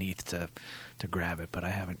hooked up beneath to grab it. But I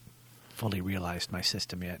haven't fully realized my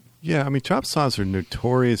system yet. Yeah, I mean, chop saws are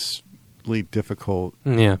notoriously difficult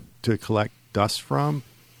to collect dust from,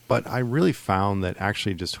 but I really found that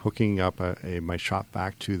actually just hooking up my shop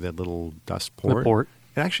vac to that little dust port,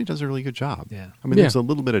 it actually does a really good job. Yeah. I mean, there's a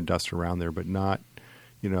little bit of dust around there, but not,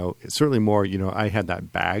 it's certainly more, I had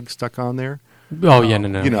that bag stuck on there, Oh, yeah,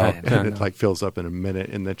 no. And it like fills up in a minute,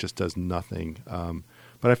 and that just does nothing.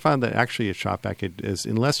 But I found that actually a shop vac is,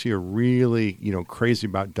 unless you're really, crazy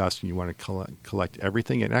about dust and you want to collect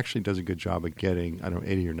everything, it actually does a good job of getting,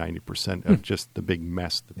 80 or 90% of just the big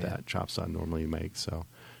mess that chop saw normally makes. So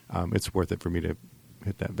it's worth it for me to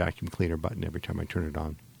hit that vacuum cleaner button every time I turn it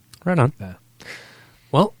on. Right on. Yeah.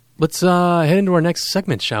 Well, let's head into our next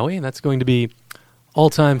segment, shall we? And that's going to be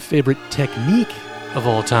all-time favorite technique of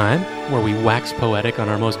all time, where we wax poetic on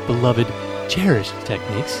our most beloved, cherished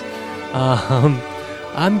techniques.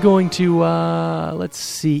 I'm going to, let's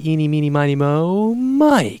see, eeny, meeny, miny, mo,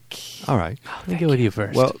 Mike. All right. Let me go with you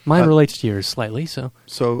first. Well, mine relates to yours slightly, so.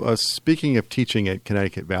 So speaking of teaching at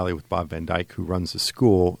Connecticut Valley with Bob Van Dyke, who runs the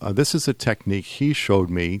school, this is a technique he showed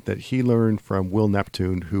me that he learned from Will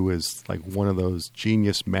Neptune, who is like one of those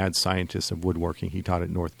genius mad scientists of woodworking. He taught at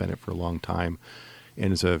North Bennett for a long time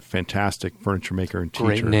and is a fantastic furniture maker and teacher.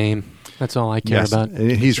 Great name. That's all I care about.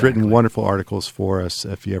 And he's written wonderful articles for us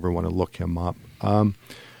if you ever want to look him up.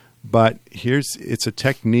 But it's a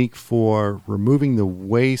technique for removing the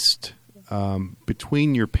waste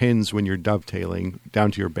between your pins when you're dovetailing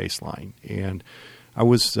down to your baseline. And I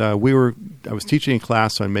was teaching a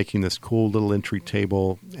class on making this cool little entry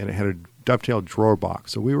table, and it had a dovetail drawer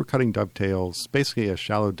box. So we were cutting dovetails, basically a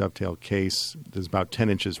shallow dovetail case that's about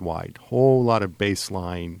 10 inches wide. Whole lot of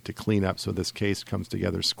baseline to clean up so this case comes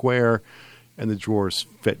together square and the drawers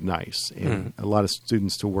fit nice. And a lot of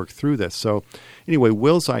students to work through this. So anyway,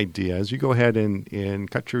 Will's idea is you go ahead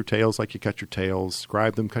and cut your tails like you cut your tails,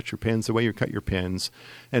 scribe them, cut your pins the way you cut your pins,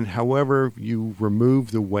 and however you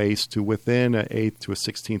remove the waste to within an eighth to a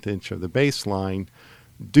 16th inch of the baseline,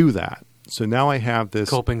 do that. So now I have this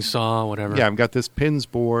coping saw, whatever. Yeah, I've got this pins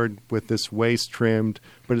board with this waste trimmed,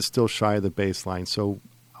 but it's still shy of the baseline. So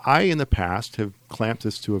I, in the past, have clamped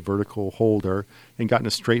this to a vertical holder and gotten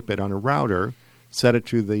a straight bit on a router, set it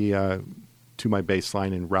to my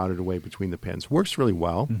baseline, and routed away between the pins. Works really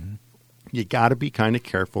well. Mm-hmm. You got to be kind of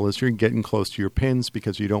careful as you're getting close to your pins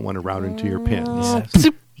because you don't want to route into your pins.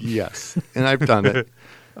 Yes, and I've done it.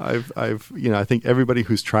 I think everybody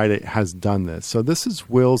who's tried it has done this. So this is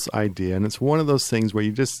Will's idea, and it's one of those things where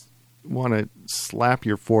you just want to slap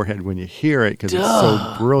your forehead when you hear it because it's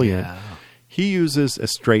so brilliant. Yeah. He uses a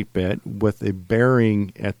straight bit with a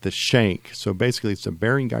bearing at the shank. So basically it's a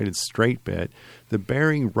bearing-guided straight bit. The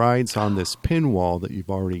bearing rides on this pin wall that you've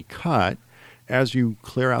already cut. As you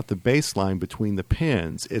clear out the baseline between the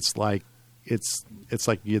pins, it's like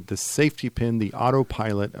you had the safety pin, the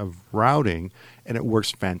autopilot of routing, and it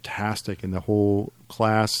works fantastic. And the whole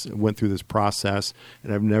class went through this process,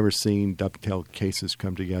 and I've never seen dovetail cases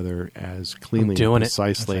come together as cleanly and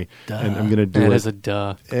precisely. And I'm going to do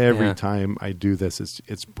it every time I do this.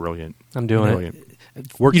 It's brilliant. I'm doing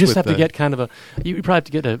it. Works you just have to get kind of you probably have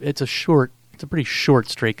to get it's a pretty short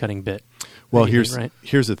straight cutting bit. Well, here's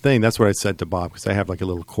the thing. That's what I said to Bob, because I have like a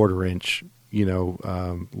little 1/4 inch,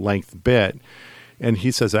 length bit. And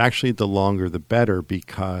he says, actually, the longer the better,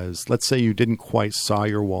 because let's say you didn't quite saw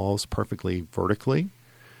your walls perfectly vertically.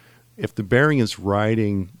 If the bearing is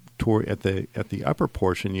riding toward at the upper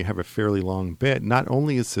portion, you have a fairly long bit. Not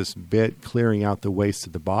only is this bit clearing out the waste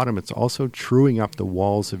at the bottom, it's also truing up the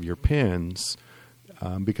walls of your pins.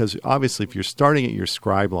 Because obviously, if you're starting at your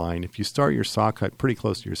scribe line, if you start your saw cut pretty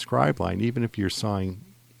close to your scribe line, even if you're sawing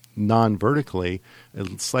non-vertically, a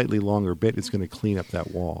slightly longer bit is going to clean up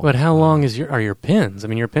that wall. But how long are your pins? I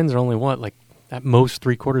mean, your pins are only like at most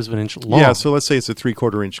 3/4 of an inch long. Yeah, so let's say it's a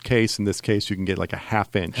 3/4 inch case. In this case, you can get like a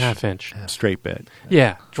half inch straight bit.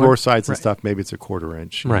 Yeah, drawer sides and stuff. Maybe it's a 1/4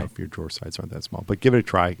 inch. If your drawer sides aren't that small, but give it a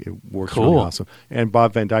try. It works really awesome. And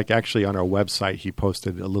Bob Van Dyke, actually, on our website, he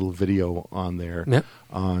posted a little video on there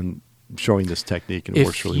on showing this technique, and it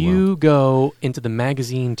works really well. If you go into the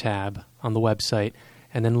magazine tab on the website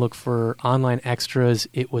and then look for online extras,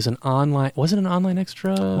 was it an online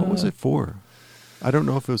extra? What was it for? I don't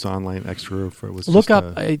know if it was online extra or if it was look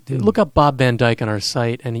up Bob Van Dyke on our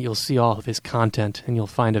site, and you'll see all of his content, and you'll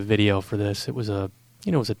find a video for this. It was a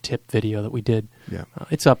tip video that we did. Yeah,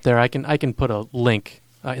 it's up there. I can put a link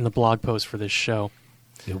in the blog post for this show.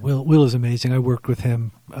 Yeah, Will is amazing. I worked with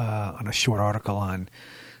him on a short article on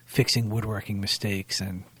fixing woodworking mistakes,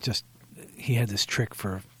 and just he had this trick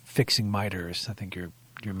for fixing miters. I think you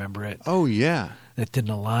remember it? Oh, yeah. That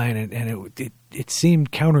didn't align, and it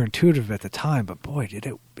seemed counterintuitive at the time, but boy,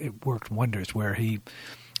 it worked wonders, where he,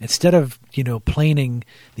 instead of, planing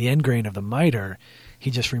the end grain of the miter,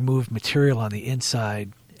 he just removed material on the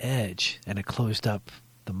inside edge, and it closed up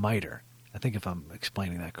the miter. I think if I'm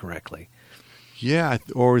explaining that correctly. Yeah,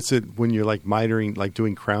 or is it when you're like mitering, like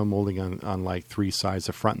doing crown molding on like three sides,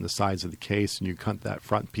 the front and the sides of the case, and you cut that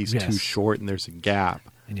front piece too short and there's a gap.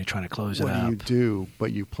 And you're trying to close it up. What do you do?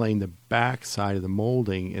 But you plane the back side of the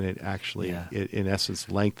molding, and it actually, it, in essence,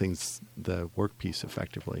 lengthens the workpiece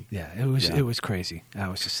effectively. Yeah, it was crazy. I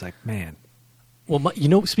was just like, man. Well,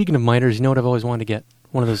 speaking of miters, you know what I've always wanted to get?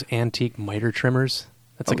 One of those antique miter trimmers.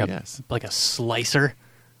 That's like a slicer.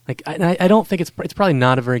 Like I don't think it's probably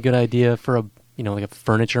not a very good idea for a like a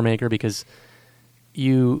furniture maker, because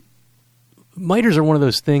miters are one of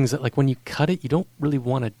those things that, like, when you cut it, you don't really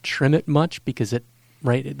want to trim it much, because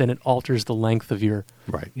then it alters the length of your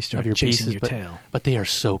You start your chasing pieces, your tail. But they are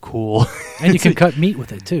so cool, and you can cut meat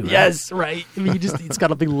with it too. Right? Yes, right. I mean, it's got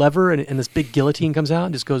a big lever, and this big guillotine comes out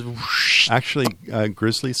and just goes. Whoosh. Actually,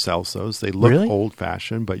 Grizzly sells those. They look Really?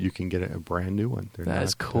 old-fashioned, but you can get a brand new one.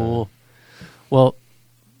 That's cool. Well,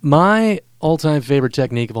 my all-time favorite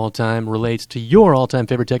technique of all time relates to your all-time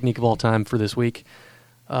favorite technique of all time for this week,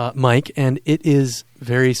 Mike, and it is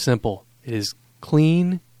very simple. It is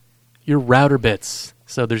clean your router bits.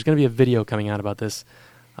 So there's going to be a video coming out about this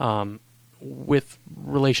with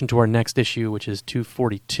relation to our next issue, which is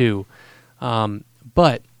 242.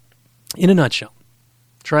 But in a nutshell,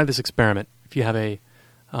 try this experiment. If you have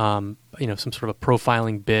some sort of a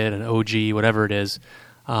profiling bit, an OG, whatever it is,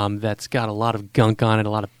 that's got a lot of gunk on it, a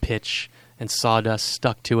lot of pitch and sawdust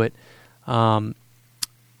stuck to it,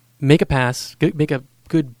 make a pass, make a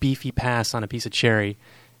good beefy pass on a piece of cherry,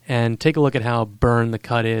 and take a look at how burned the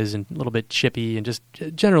cut is, and a little bit chippy and just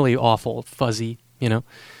generally awful, fuzzy,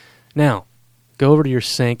 Now, go over to your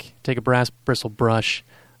sink, take a brass bristle brush,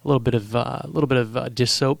 a little bit of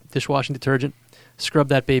dish soap, dishwashing detergent, scrub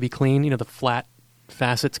that baby clean, the flat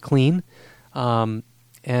facets clean, and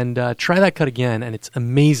try that cut again, and it's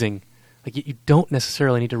amazing. Like, you don't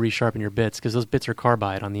necessarily need to resharpen your bits, because those bits are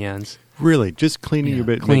carbide on the ends. Really? Just cleaning your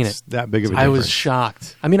bit makes that big of a difference? I was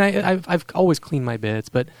shocked. I mean, I've always cleaned my bits,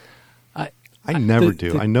 but I never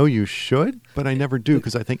do. I know you should, but I never do,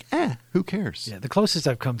 because I think, who cares? Yeah, the closest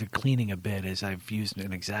I've come to cleaning a bit is I've used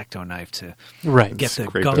an X-Acto knife to get the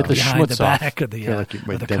Scrape gunk it off. behind the off. back of the I feel like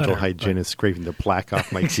my of the dental cutter, hygienist scraping the plaque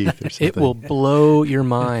off my teeth or something. it will blow your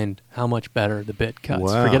mind how much better the bit cuts.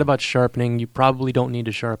 Wow. Forget about sharpening. You probably don't need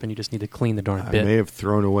to sharpen. You just need to clean the darn bit. I may have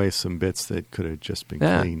thrown away some bits that could have just been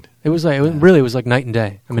cleaned. It was like night and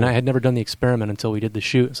day. I mean, I had never done the experiment until we did the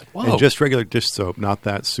shoot. It's like, whoa. And just regular dish soap, not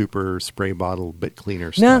that super spray bottle bit cleaner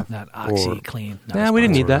No. stuff. Not OxyClean. We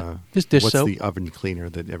didn't need that. Just dish what's soap. the oven cleaner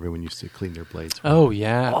that everyone used to clean their blades with? Oh,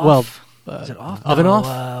 yeah. Off. Well, Is it off? Oven No,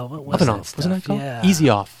 off? what was Oven that off. stuff? Wasn't that called? Yeah. Easy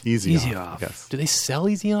off. Easy off. Yes. Do they sell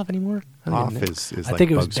Easy Off anymore? I don't Off even know. is I like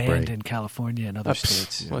think it was bug banned spray. in California and other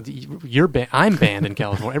states. Well, you're I'm banned in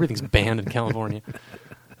California. Everything's banned in California.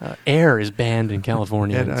 Air is banned in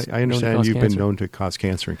California. And It's I known to understand cause you've cancer. been known to cause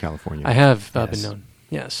cancer in California. I have Yes. been known.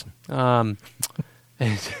 Yes.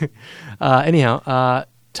 Anyhow,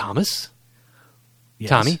 Thomas? Yes.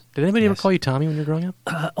 Tommy? Did anybody ever Yes. call you Tommy when you were growing up?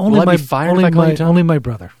 Only Will I my be fired only if I call my you Tommy? only my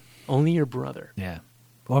brother. Only your brother. Yeah,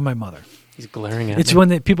 or my mother. He's glaring at It's me.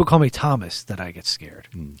 when people call me Thomas that I get scared.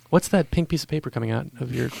 What's that pink piece of paper coming out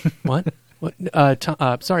of your... What? What?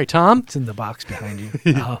 Sorry, Tom? It's in the box behind you.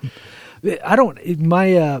 I don't.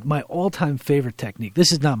 My all-time favorite technique.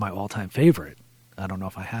 This is not my all-time favorite. I don't know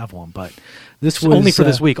if I have one, but this It's was only for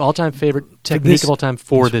this week. All-time favorite technique this- of all time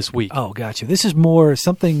for this week. Oh, gotcha. This is more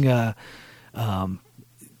something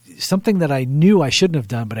something that I knew I shouldn't have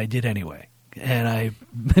done, but I did anyway. And I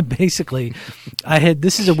basically,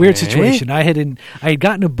 this is a weird Okay. situation. I had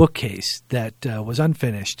gotten a bookcase that was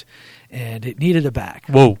unfinished, and it needed a back.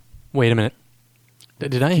 Whoa. Wait a minute.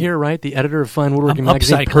 Did I hear right? The editor of Fine Woodworking I'm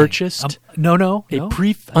magazine upcycling. purchased No. a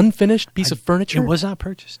unfinished piece of furniture? It was not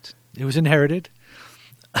purchased. It was inherited.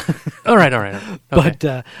 All right. Okay. But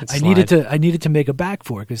Let's I needed to make a back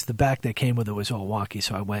for it, because the back that came with it was all wonky.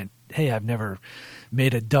 So I went, hey, I've never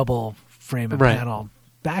made a double frame and Right. panel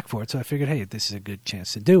back for it, so I figured, hey, this is a good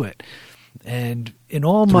chance to do it. And in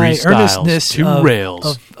all Three my styles, earnestness two of,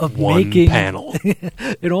 rails, of one making panel.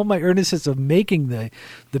 in all my earnestness of making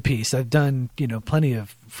the piece, I've done plenty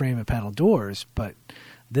of frame and panel doors, but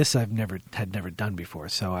this I've never done before.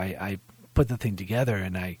 So I put the thing together,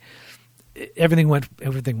 and everything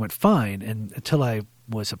went fine, and until I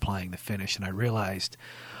was applying the finish, and I realized,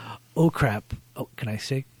 oh crap! Oh, can I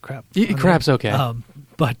say crap? Crap's okay.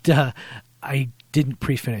 But I didn't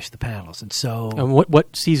pre-finish the panels, and so And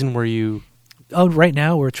what season were you? oh, right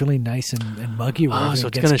now where it's really nice and muggy, where Oh, so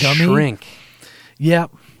everything it's gets going to gummy. shrink. Yeah,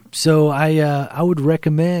 so I would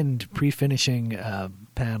recommend pre-finishing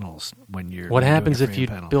panels when you're. What doing happens a if frame you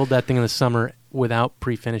panel. build that thing in the summer without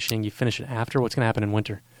pre-finishing? You finish it after? What's going to happen in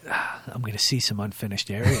winter? I'm going to see some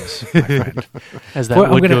unfinished areas, my friend. As that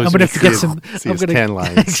Well, wood I'm goes, going to have to get some. See I'm his gonna, tan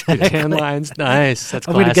lines. Exactly. tan lines. Nice. That's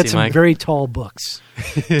I'm classy, going to get some Mike. very tall books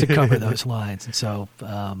to cover those lines, and so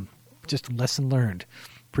just a lesson learned: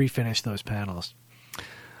 pre-finish those panels.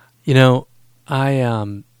 You know, I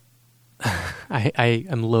am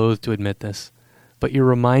loath to admit this, but you're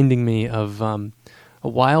reminding me of a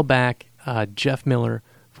while back. Jeff Miller,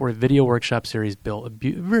 for a video workshop series, built a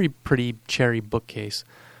very pretty cherry bookcase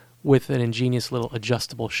with an ingenious little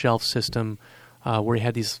adjustable shelf system where he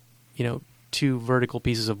had these, 2 vertical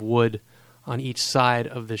pieces of wood on each side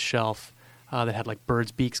of the shelf that had like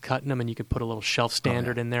birds' beaks cut in them, and you could put a little shelf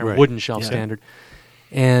standard in there, Right. wooden shelf standard.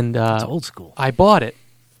 And It's old school. I bought it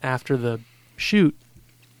after the shoot,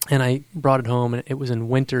 and I brought it home, and it was in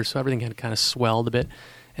winter, so everything had kind of swelled a bit.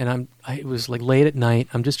 And it was like late at night.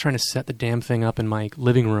 I'm just trying to set the damn thing up in my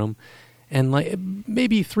living room, and like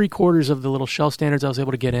maybe 3/4 of the little shelf standards I was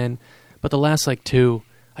able to get in, but the last like 2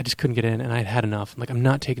 I just couldn't get in, and I had enough. I'm like, I'm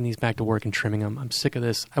not taking these back to work and trimming them. I'm sick of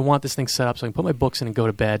this. I want this thing set up so I can put my books in and go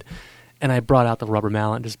to bed. And I brought out the rubber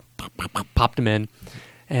mallet and just popped them in.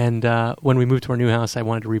 And when we moved to our new house, I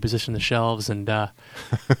wanted to reposition the shelves, and They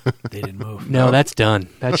didn't move. no, that's done.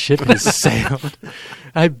 That ship has sailed.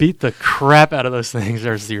 I beat the crap out of those things.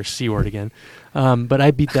 There's your C word again. But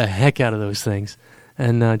I beat the heck out of those things.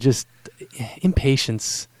 And just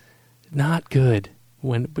impatience, not good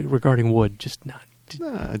regarding wood. Just not.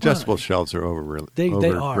 Adjustable shelves are They are.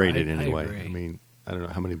 overrated I anyway. agree. I mean, I don't know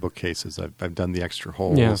how many bookcases I've done the extra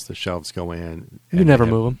holes. Yeah. The shelves go in. You and never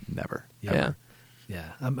they move 'em. Never. Yeah. Ever.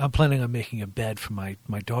 Yeah, I'm planning on making a bed for my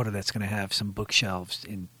daughter that's going to have some bookshelves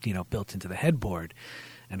built into the headboard,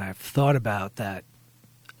 and I've thought about that,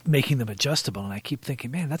 making them adjustable, and I keep thinking,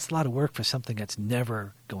 man, that's a lot of work for something that's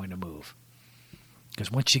never going to move. Because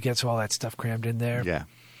once she gets all that stuff crammed in there, Yeah.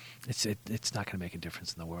 it's not going to make a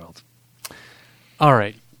difference in the world. All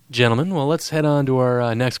right, gentlemen. Well, let's head on to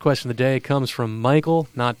our next question of the day. It comes from Michael,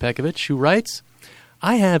 not Pekovich, who writes,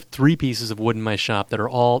 I have 3 pieces of wood in my shop that are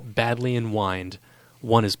all badly entwined.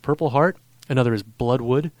 One is Purple Heart, another is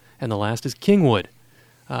Bloodwood, and the last is Kingwood.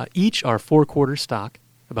 Each are 4/4 stock,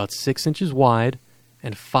 about 6 inches wide,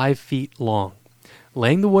 and 5 feet long.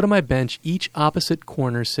 Laying the wood on my bench, each opposite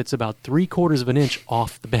corner sits about 3/4 of an inch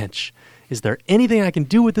off the bench. Is there anything I can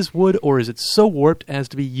do with this wood, or is it so warped as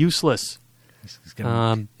to be useless? He's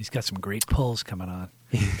got some great pulls coming on.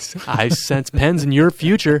 I sense pens in your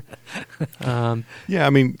future. Yeah, I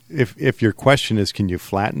mean, if your question is, can you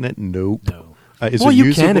flatten it? Nope. No. Is Well, it you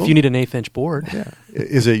usable? can if you need an 1/8-inch board. Yeah.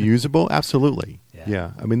 Is it usable? Absolutely. Yeah.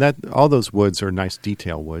 Yeah. I mean, all those woods are nice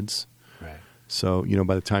detail woods. Right. So,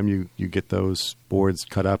 by the time you get those boards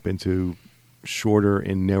cut up into shorter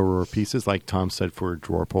and narrower pieces, like Tom said, for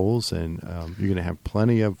drawer pulls, and you're going to have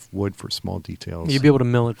plenty of wood for small details. You'd be able to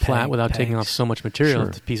mill it flat Peg- without taking pegs. off so much material Sure.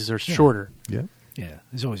 if the pieces are Yeah. shorter. Yeah. Yeah,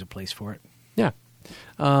 there's always a place for it. Yeah.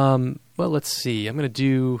 Well, let's see.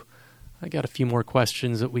 I got a few more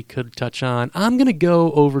questions that we could touch on. I'm going to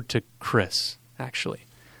go over to Chris, actually.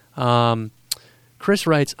 Chris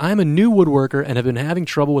writes, I'm a new woodworker and have been having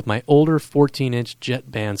trouble with my older 14-inch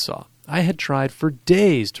jet bandsaw. I had tried for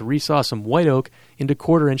days to resaw some white oak into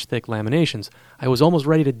 1/4-inch thick laminations. I was almost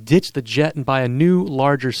ready to ditch the jet and buy a new,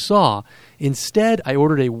 larger saw. Instead, I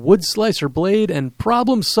ordered a wood slicer blade, and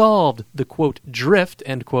problem solved. The, quote, drift,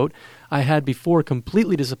 end quote, I had before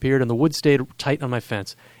completely disappeared, and the wood stayed tight on my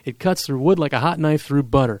fence. It cuts through wood like a hot knife through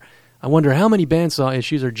butter. I wonder how many bandsaw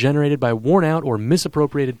issues are generated by worn-out or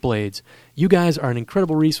misappropriated blades. You guys are an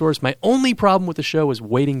incredible resource. My only problem with the show is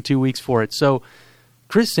waiting 2 weeks for it. So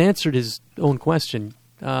Chris answered his own question.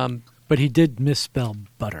 But he did misspell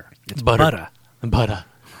butter. It's Butter. Butter.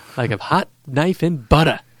 Like a hot knife in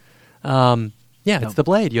butter. It's the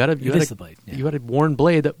blade. You had the blade. Yeah. You had a worn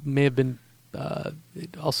blade that may have been,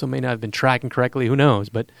 it also may not have been tracking correctly. Who knows?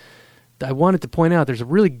 But I wanted to point out there's a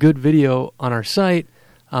really good video on our site,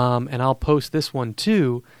 and I'll post this one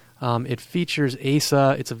too. It features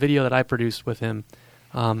Asa. It's a video that I produced with him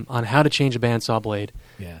on how to change a bandsaw blade.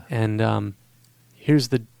 Yeah. And here's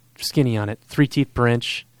the skinny on it, 3 teeth per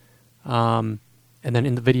inch. And then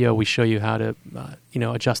in the video, we show you how to,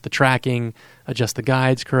 adjust the tracking, adjust the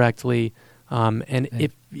guides correctly. And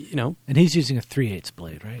he's using a 3/8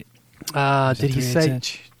 blade, right? did he say?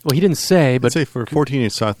 Inch? Well, he didn't say, I'd but say for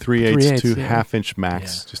 14-inch saw, 3/8 to 3/8, yeah. half-inch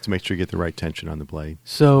max, Yeah. just to make sure you get the right tension on the blade.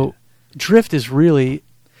 so drift is really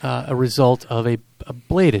a result of a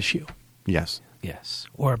blade issue, Yes. Yes.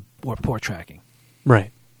 Or poor tracking.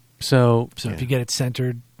 right? So So Yeah. if you get it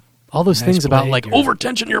centered, all those Nice things about blade, like you're- over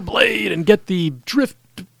tension your blade and get the drift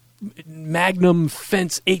Magnum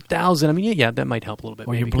Fence 8000. I mean, yeah, that might help a little bit.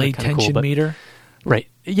 or your maybe. blade Kinda cool, tension but meter. Right.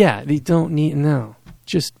 Yeah, you don't need, no.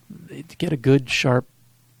 Just get a good, sharp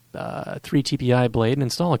 3 TPI blade and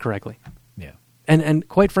install it correctly. Yeah. And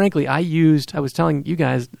quite frankly, I was telling you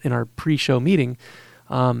guys in our pre-show meeting,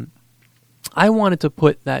 I wanted to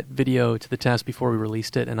put that video to the test before we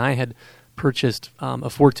released it, and I had purchased an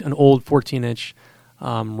old 14-inch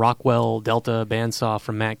Rockwell Delta bandsaw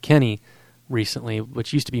from Matt Kenny recently,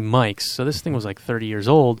 which used to be Mike's. So this thing was like 30 years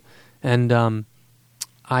old, and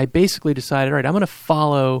I basically decided, all right, I'm going to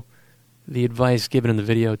follow the advice given in the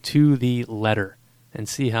video to the letter and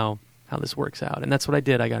see how this works out. And that's what I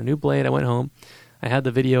did. I got a new blade. I went home. I had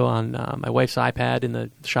the video on my wife's iPad in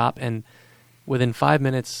the shop, and within 5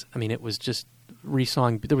 minutes, I mean, it was just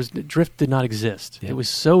resawing. Drift did not exist. Yep. It was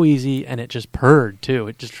so easy, and it just purred too.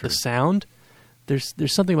 It just, the sound. There's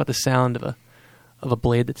something about the sound of a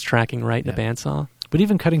blade that's tracking right in a bandsaw. But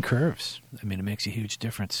even cutting curves, I mean, it makes a huge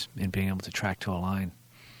difference in being able to track to a line.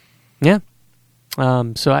 Yeah.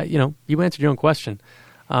 So you answered your own question.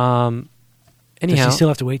 Anyhow, does he still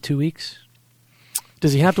have to wait 2 weeks?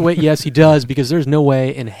 Does he have to wait? Yes, he does, because there's no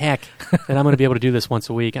way in heck that I'm going to be able to do this once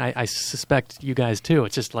a week. I suspect you guys too.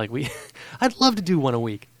 It's just like I'd love to do one a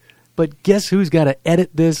week, but guess who's got to edit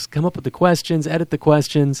this, come up with the questions, edit the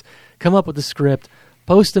questions, come up with the script,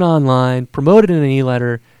 post it online, promote it in an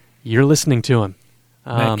e-letter. You're listening to him.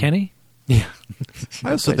 Matt Kenny? Yeah.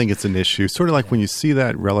 I also think it's an issue, sort of like when you see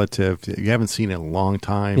that relative you haven't seen in a long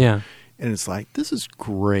time. Yeah. And it's like, this is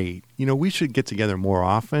great. We should get together more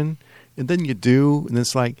often. And then you do, and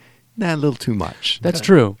it's like, a little too much. That's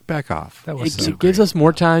true. Back off. That was it gives us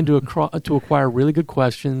more time to acquire really good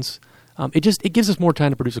questions. It gives us more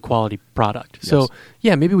time to produce a quality product. Yes. So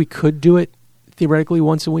yeah, maybe we could do it theoretically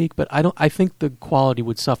once a week, but I think the quality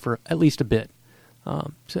would suffer at least a bit.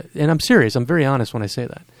 And I'm serious. I'm very honest when I say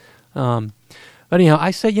that. But anyhow,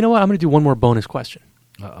 I say, you know what? I'm going to do one more bonus question.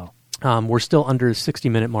 Uh-oh. We're still under the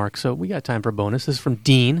 60-minute mark, so we got time for a bonus. This is from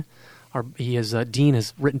Dean. Dean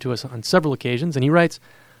has written to us on several occasions, and he writes,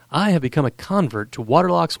 I have become a convert to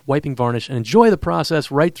waterlocks, wiping varnish, and enjoy the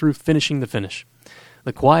process right through finishing the finish.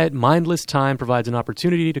 The quiet, mindless time provides an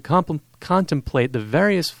opportunity to contemplate the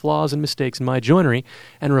various flaws and mistakes in my joinery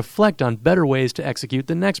and reflect on better ways to execute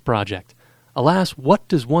the next project. Alas, what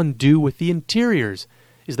does one do with the interiors?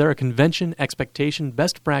 Is there a convention, expectation,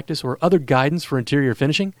 best practice, or other guidance for interior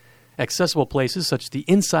finishing? Accessible places such as the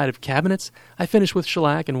inside of cabinets, I finish with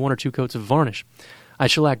shellac and 1 or 2 coats of varnish. I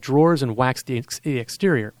shellac drawers and wax the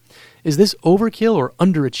exterior. Is this overkill or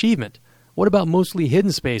underachievement? What about mostly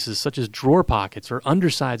hidden spaces such as drawer pockets or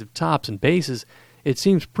undersides of tops and bases? It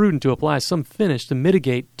seems prudent to apply some finish to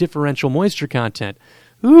mitigate differential moisture content.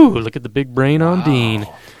 Ooh, look at the big brain on Dean.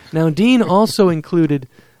 Now, Dean also included,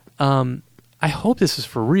 I hope this is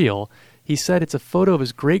for real, he said it's a photo of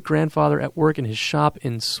his great-grandfather at work in his shop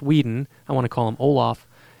in Sweden. I want to call him Olaf.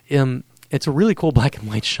 It's a really cool black and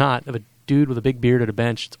white shot of a dude with a big beard at a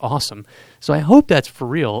bench. It's awesome. So I hope that's for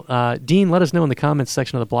real. Dean, let us know in the comments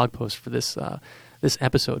section of the blog post for this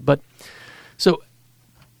episode. But so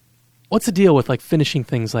what's the deal with like finishing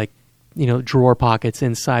things like, drawer pockets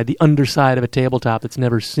inside the underside of a tabletop that's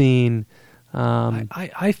never seen?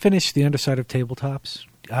 I finish the underside of tabletops.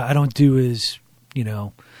 I don't do as,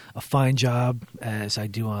 a fine job as I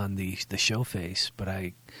do on the show face, but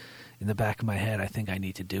in the back of my head, I think I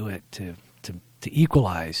need to do it to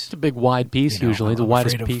equalize. It's a big wide piece usually, the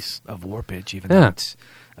widest piece. Of warpage, even though it's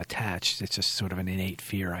attached. It's just sort of an innate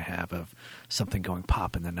fear I have of something going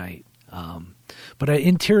pop in the night. But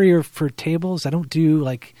interior for tables, I don't do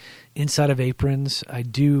like inside of aprons. I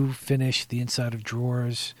do finish the inside of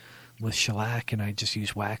drawers with shellac, and I just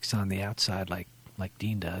use wax on the outside like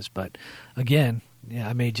Dean does. But again,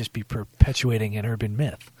 I may just be perpetuating an urban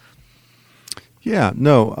myth. Yeah,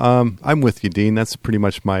 no, I'm with you, Dean. That's pretty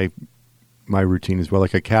much my routine as well.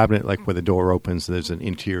 Like a cabinet, like where the door opens, there's an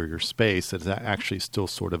interior space that's actually still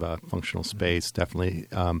sort of a functional space. Definitely,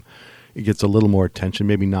 it gets a little more attention.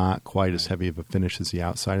 Maybe not quite as heavy of a finish as the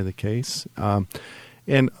outside of the case.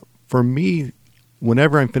 And for me,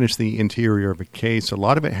 whenever I'm finishing the interior of a case, a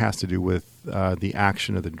lot of it has to do with the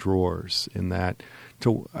action of the drawers. In that,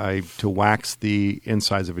 to wax the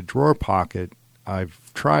insides of a drawer pocket,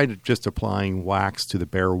 I've tried just applying wax to the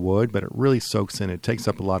bare wood, but it really soaks in. It takes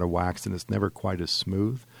up a lot of wax, and it's never quite as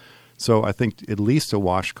smooth. So I think at least a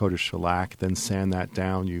wash coat of shellac, then sand that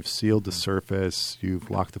down. You've sealed the surface. You've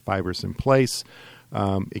locked the fibers in place.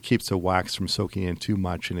 It keeps the wax from soaking in too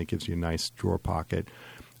much, and it gives you a nice drawer pocket.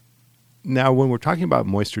 Now, when we're talking about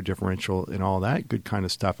moisture differential and all that good kind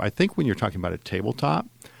of stuff, I think when you're talking about a tabletop,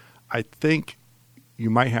 I think you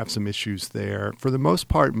might have some issues there. For the most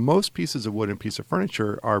part, most pieces of wood and piece of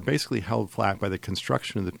furniture are basically held flat by the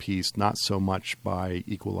construction of the piece, not so much by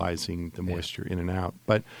equalizing the moisture in and out.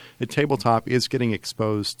 But a tabletop is getting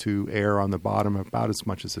exposed to air on the bottom about as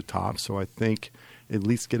much as the top, so I think at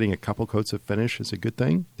least getting a couple coats of finish is a good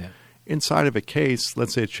thing. Yeah. Inside of a case,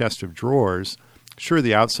 let's say a chest of drawers, sure,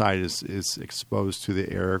 the outside is exposed to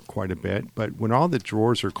the air quite a bit, but when all the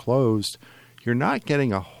drawers are closed, you're not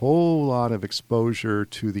getting a whole lot of exposure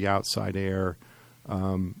to the outside air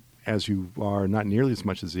as you are, not nearly as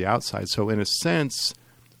much as the outside. So in a sense,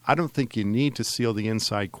 I don't think you need to seal the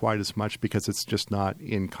inside quite as much because it's just not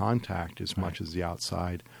in contact as much as the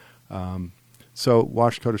outside. So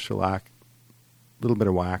wash coat of shellac, a little bit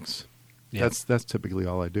of wax. Yeah. That's typically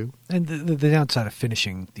all I do. And the downside of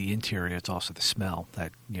finishing the interior, it's also the smell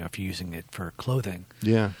that, if you're using it for clothing,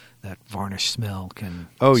 that varnish smell can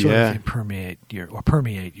sort of permeate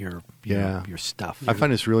your stuff. I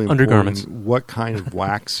find it's really undergarments. important what kind of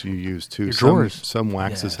wax you use too. Your drawers. Some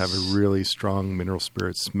waxes have a really strong mineral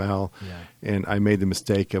spirit smell, and I made the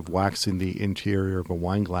mistake of waxing the interior of a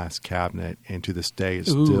wine glass cabinet, and to this day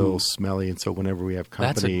it's still smelly. And so whenever we have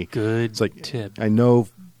company, that's a good it's like, tip. I know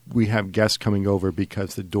we have guests coming over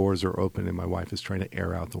because the doors are open and my wife is trying to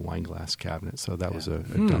air out the wine glass cabinet. So that was a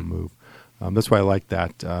dumb move. That's why I like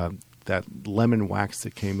that lemon wax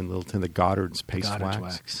that came in a little tin, the Goddard's paste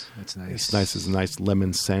wax. That's nice. It's nice. It's a nice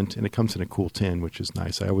lemon scent, and it comes in a cool tin, which is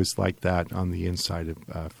nice. I always like that on the inside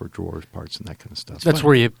of for drawers, parts, and that kind of stuff. That's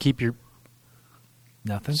where you keep your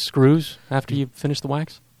screws after you finish the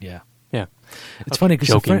wax? Yeah. Yeah. It's funny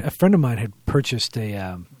because a friend of mine had purchased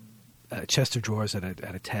a chest of drawers at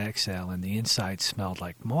a tag sale, and the inside smelled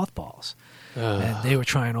like mothballs. And they were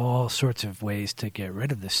trying all sorts of ways to get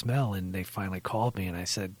rid of the smell, and they finally called me, and I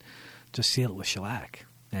said, just seal it with shellac.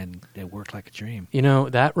 And it worked like a dream.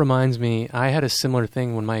 That reminds me, I had a similar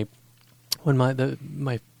thing when my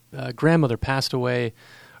grandmother passed away,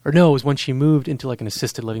 or no, it was when she moved into like an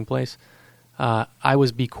assisted living place. I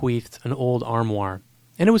was bequeathed an old armoire,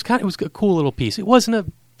 and it was a cool little piece. It wasn't a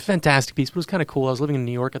fantastic piece, but it was kind of cool. I was living in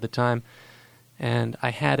New York at the time, and I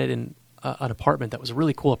had it in an apartment that was a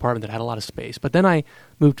really cool apartment that had a lot of space. But then I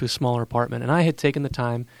moved to a smaller apartment, and I had taken the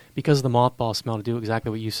time, because of the mothball smell, to do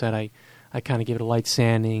exactly what you said. I kind of gave it a light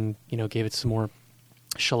sanding, gave it some more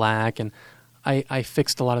shellac, and I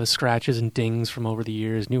fixed a lot of the scratches and dings from over the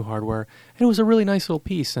years, new hardware, and it was a really nice little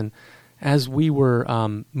piece. And as we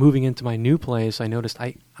were moving into my new place, I noticed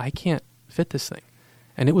I can't fit this thing.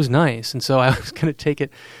 And it was nice, and so I was going to take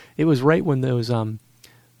it. It was right when those,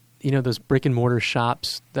 those brick and mortar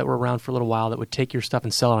shops that were around for a little while that would take your stuff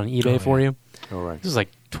and sell it on eBay for you. Oh, right. This was like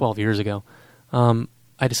 12 years ago. I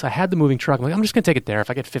had the moving truck. I'm like, I'm just going to take it there if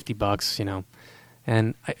I get $50,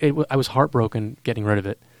 And I was heartbroken getting rid of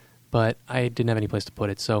it, but I didn't have any place to put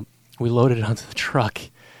it. So we loaded it onto the truck,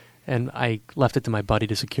 and I left it to my buddy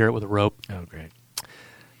to secure it with a rope. Oh, great.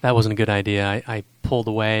 That wasn't a good idea. I pulled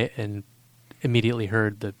away and immediately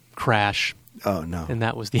heard the crash. Oh, no. And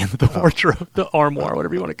that was the end of the wardrobe, the armoire,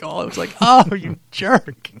 whatever you want to call it. It was like, oh, you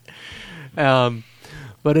jerk. But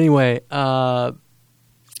anyway,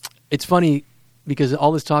 it's funny because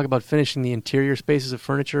all this talk about finishing the interior spaces of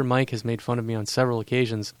furniture, Mike has made fun of me on several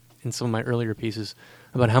occasions in some of my earlier pieces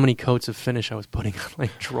about how many coats of finish I was putting on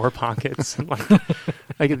like drawer pockets and like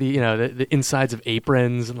the insides of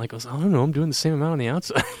aprons, and like I don't know, I'm doing the same amount on the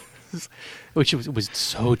outside. Which was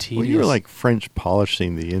so tedious. Well, you were like French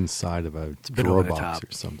polishing the inside of a drawer box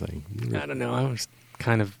or something. I don't know. I was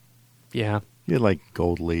kind of, You had like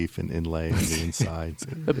gold leaf and inlay on the insides.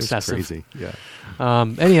 Obsessive. It's crazy. Yeah.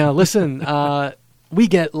 Anyhow, listen, we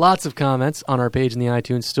get lots of comments on our page in the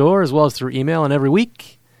iTunes store as well as through email, and every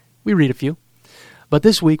week we read a few. But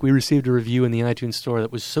this week we received a review in the iTunes store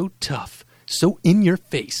that was so tough, so in your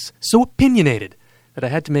face, so opinionated that I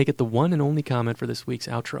had to make it the one and only comment for this week's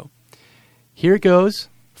outro. Here it goes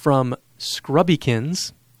from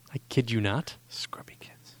Scrubbykins. I kid you not.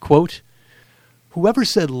 Scrubbykins. Quote, whoever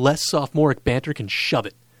said less sophomoric banter can shove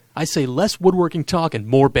it. I say less woodworking talk and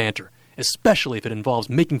more banter, especially if it involves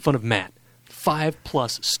making fun of Matt.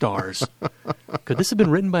 5+ stars. Could this have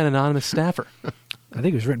been written by an anonymous staffer? I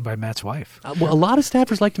think it was written by Matt's wife. Well, a lot of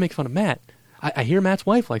staffers like to make fun of Matt. I hear Matt's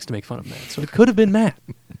wife likes to make fun of Matt, so it could have been Matt.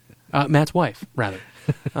 Matt's wife, rather.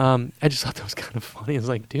 I just thought that was kind of funny. I was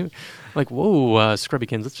like, dude, whoa,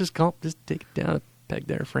 Scrubbykins, let's just take it down a peg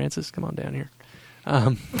there, Francis. Come on down here.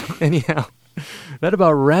 Anyhow, that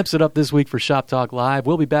about wraps it up this week for Shop Talk Live.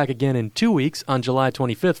 We'll be back again in 2 weeks on July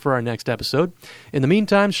 25th for our next episode. In the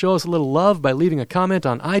meantime, show us a little love by leaving a comment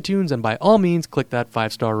on iTunes, and by all means, click that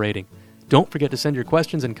 5-star rating. Don't forget to send your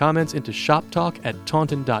questions and comments into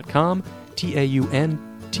shoptalk@taunton.com,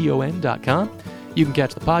 TAUNTON.com. You can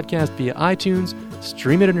catch the podcast via iTunes,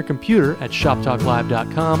 stream it on your computer at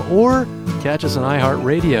shoptalklive.com, or catch us on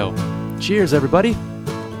iHeartRadio. Cheers, everybody.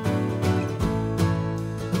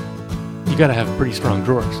 You got to have pretty strong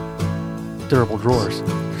drawers. Durable drawers.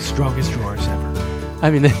 Strongest drawers ever. I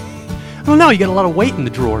mean, I don't know. You got a lot of weight in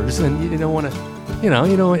the drawers, and you don't want to, you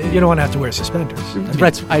don't want to have to wear suspenders.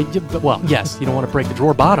 Well, yes, you don't want to break the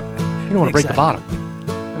drawer bottom. You don't want to break the bottom.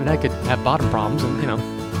 I mean, that could have bottom problems, and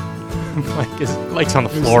Mike's on the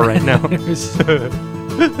floor right now.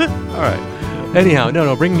 All right. Anyhow,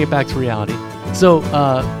 no, bringing it back to reality. So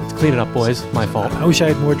let's clean it up, boys. My fault. I wish I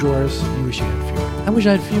had more drawers. You wish you had fewer. I wish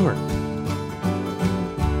I had fewer.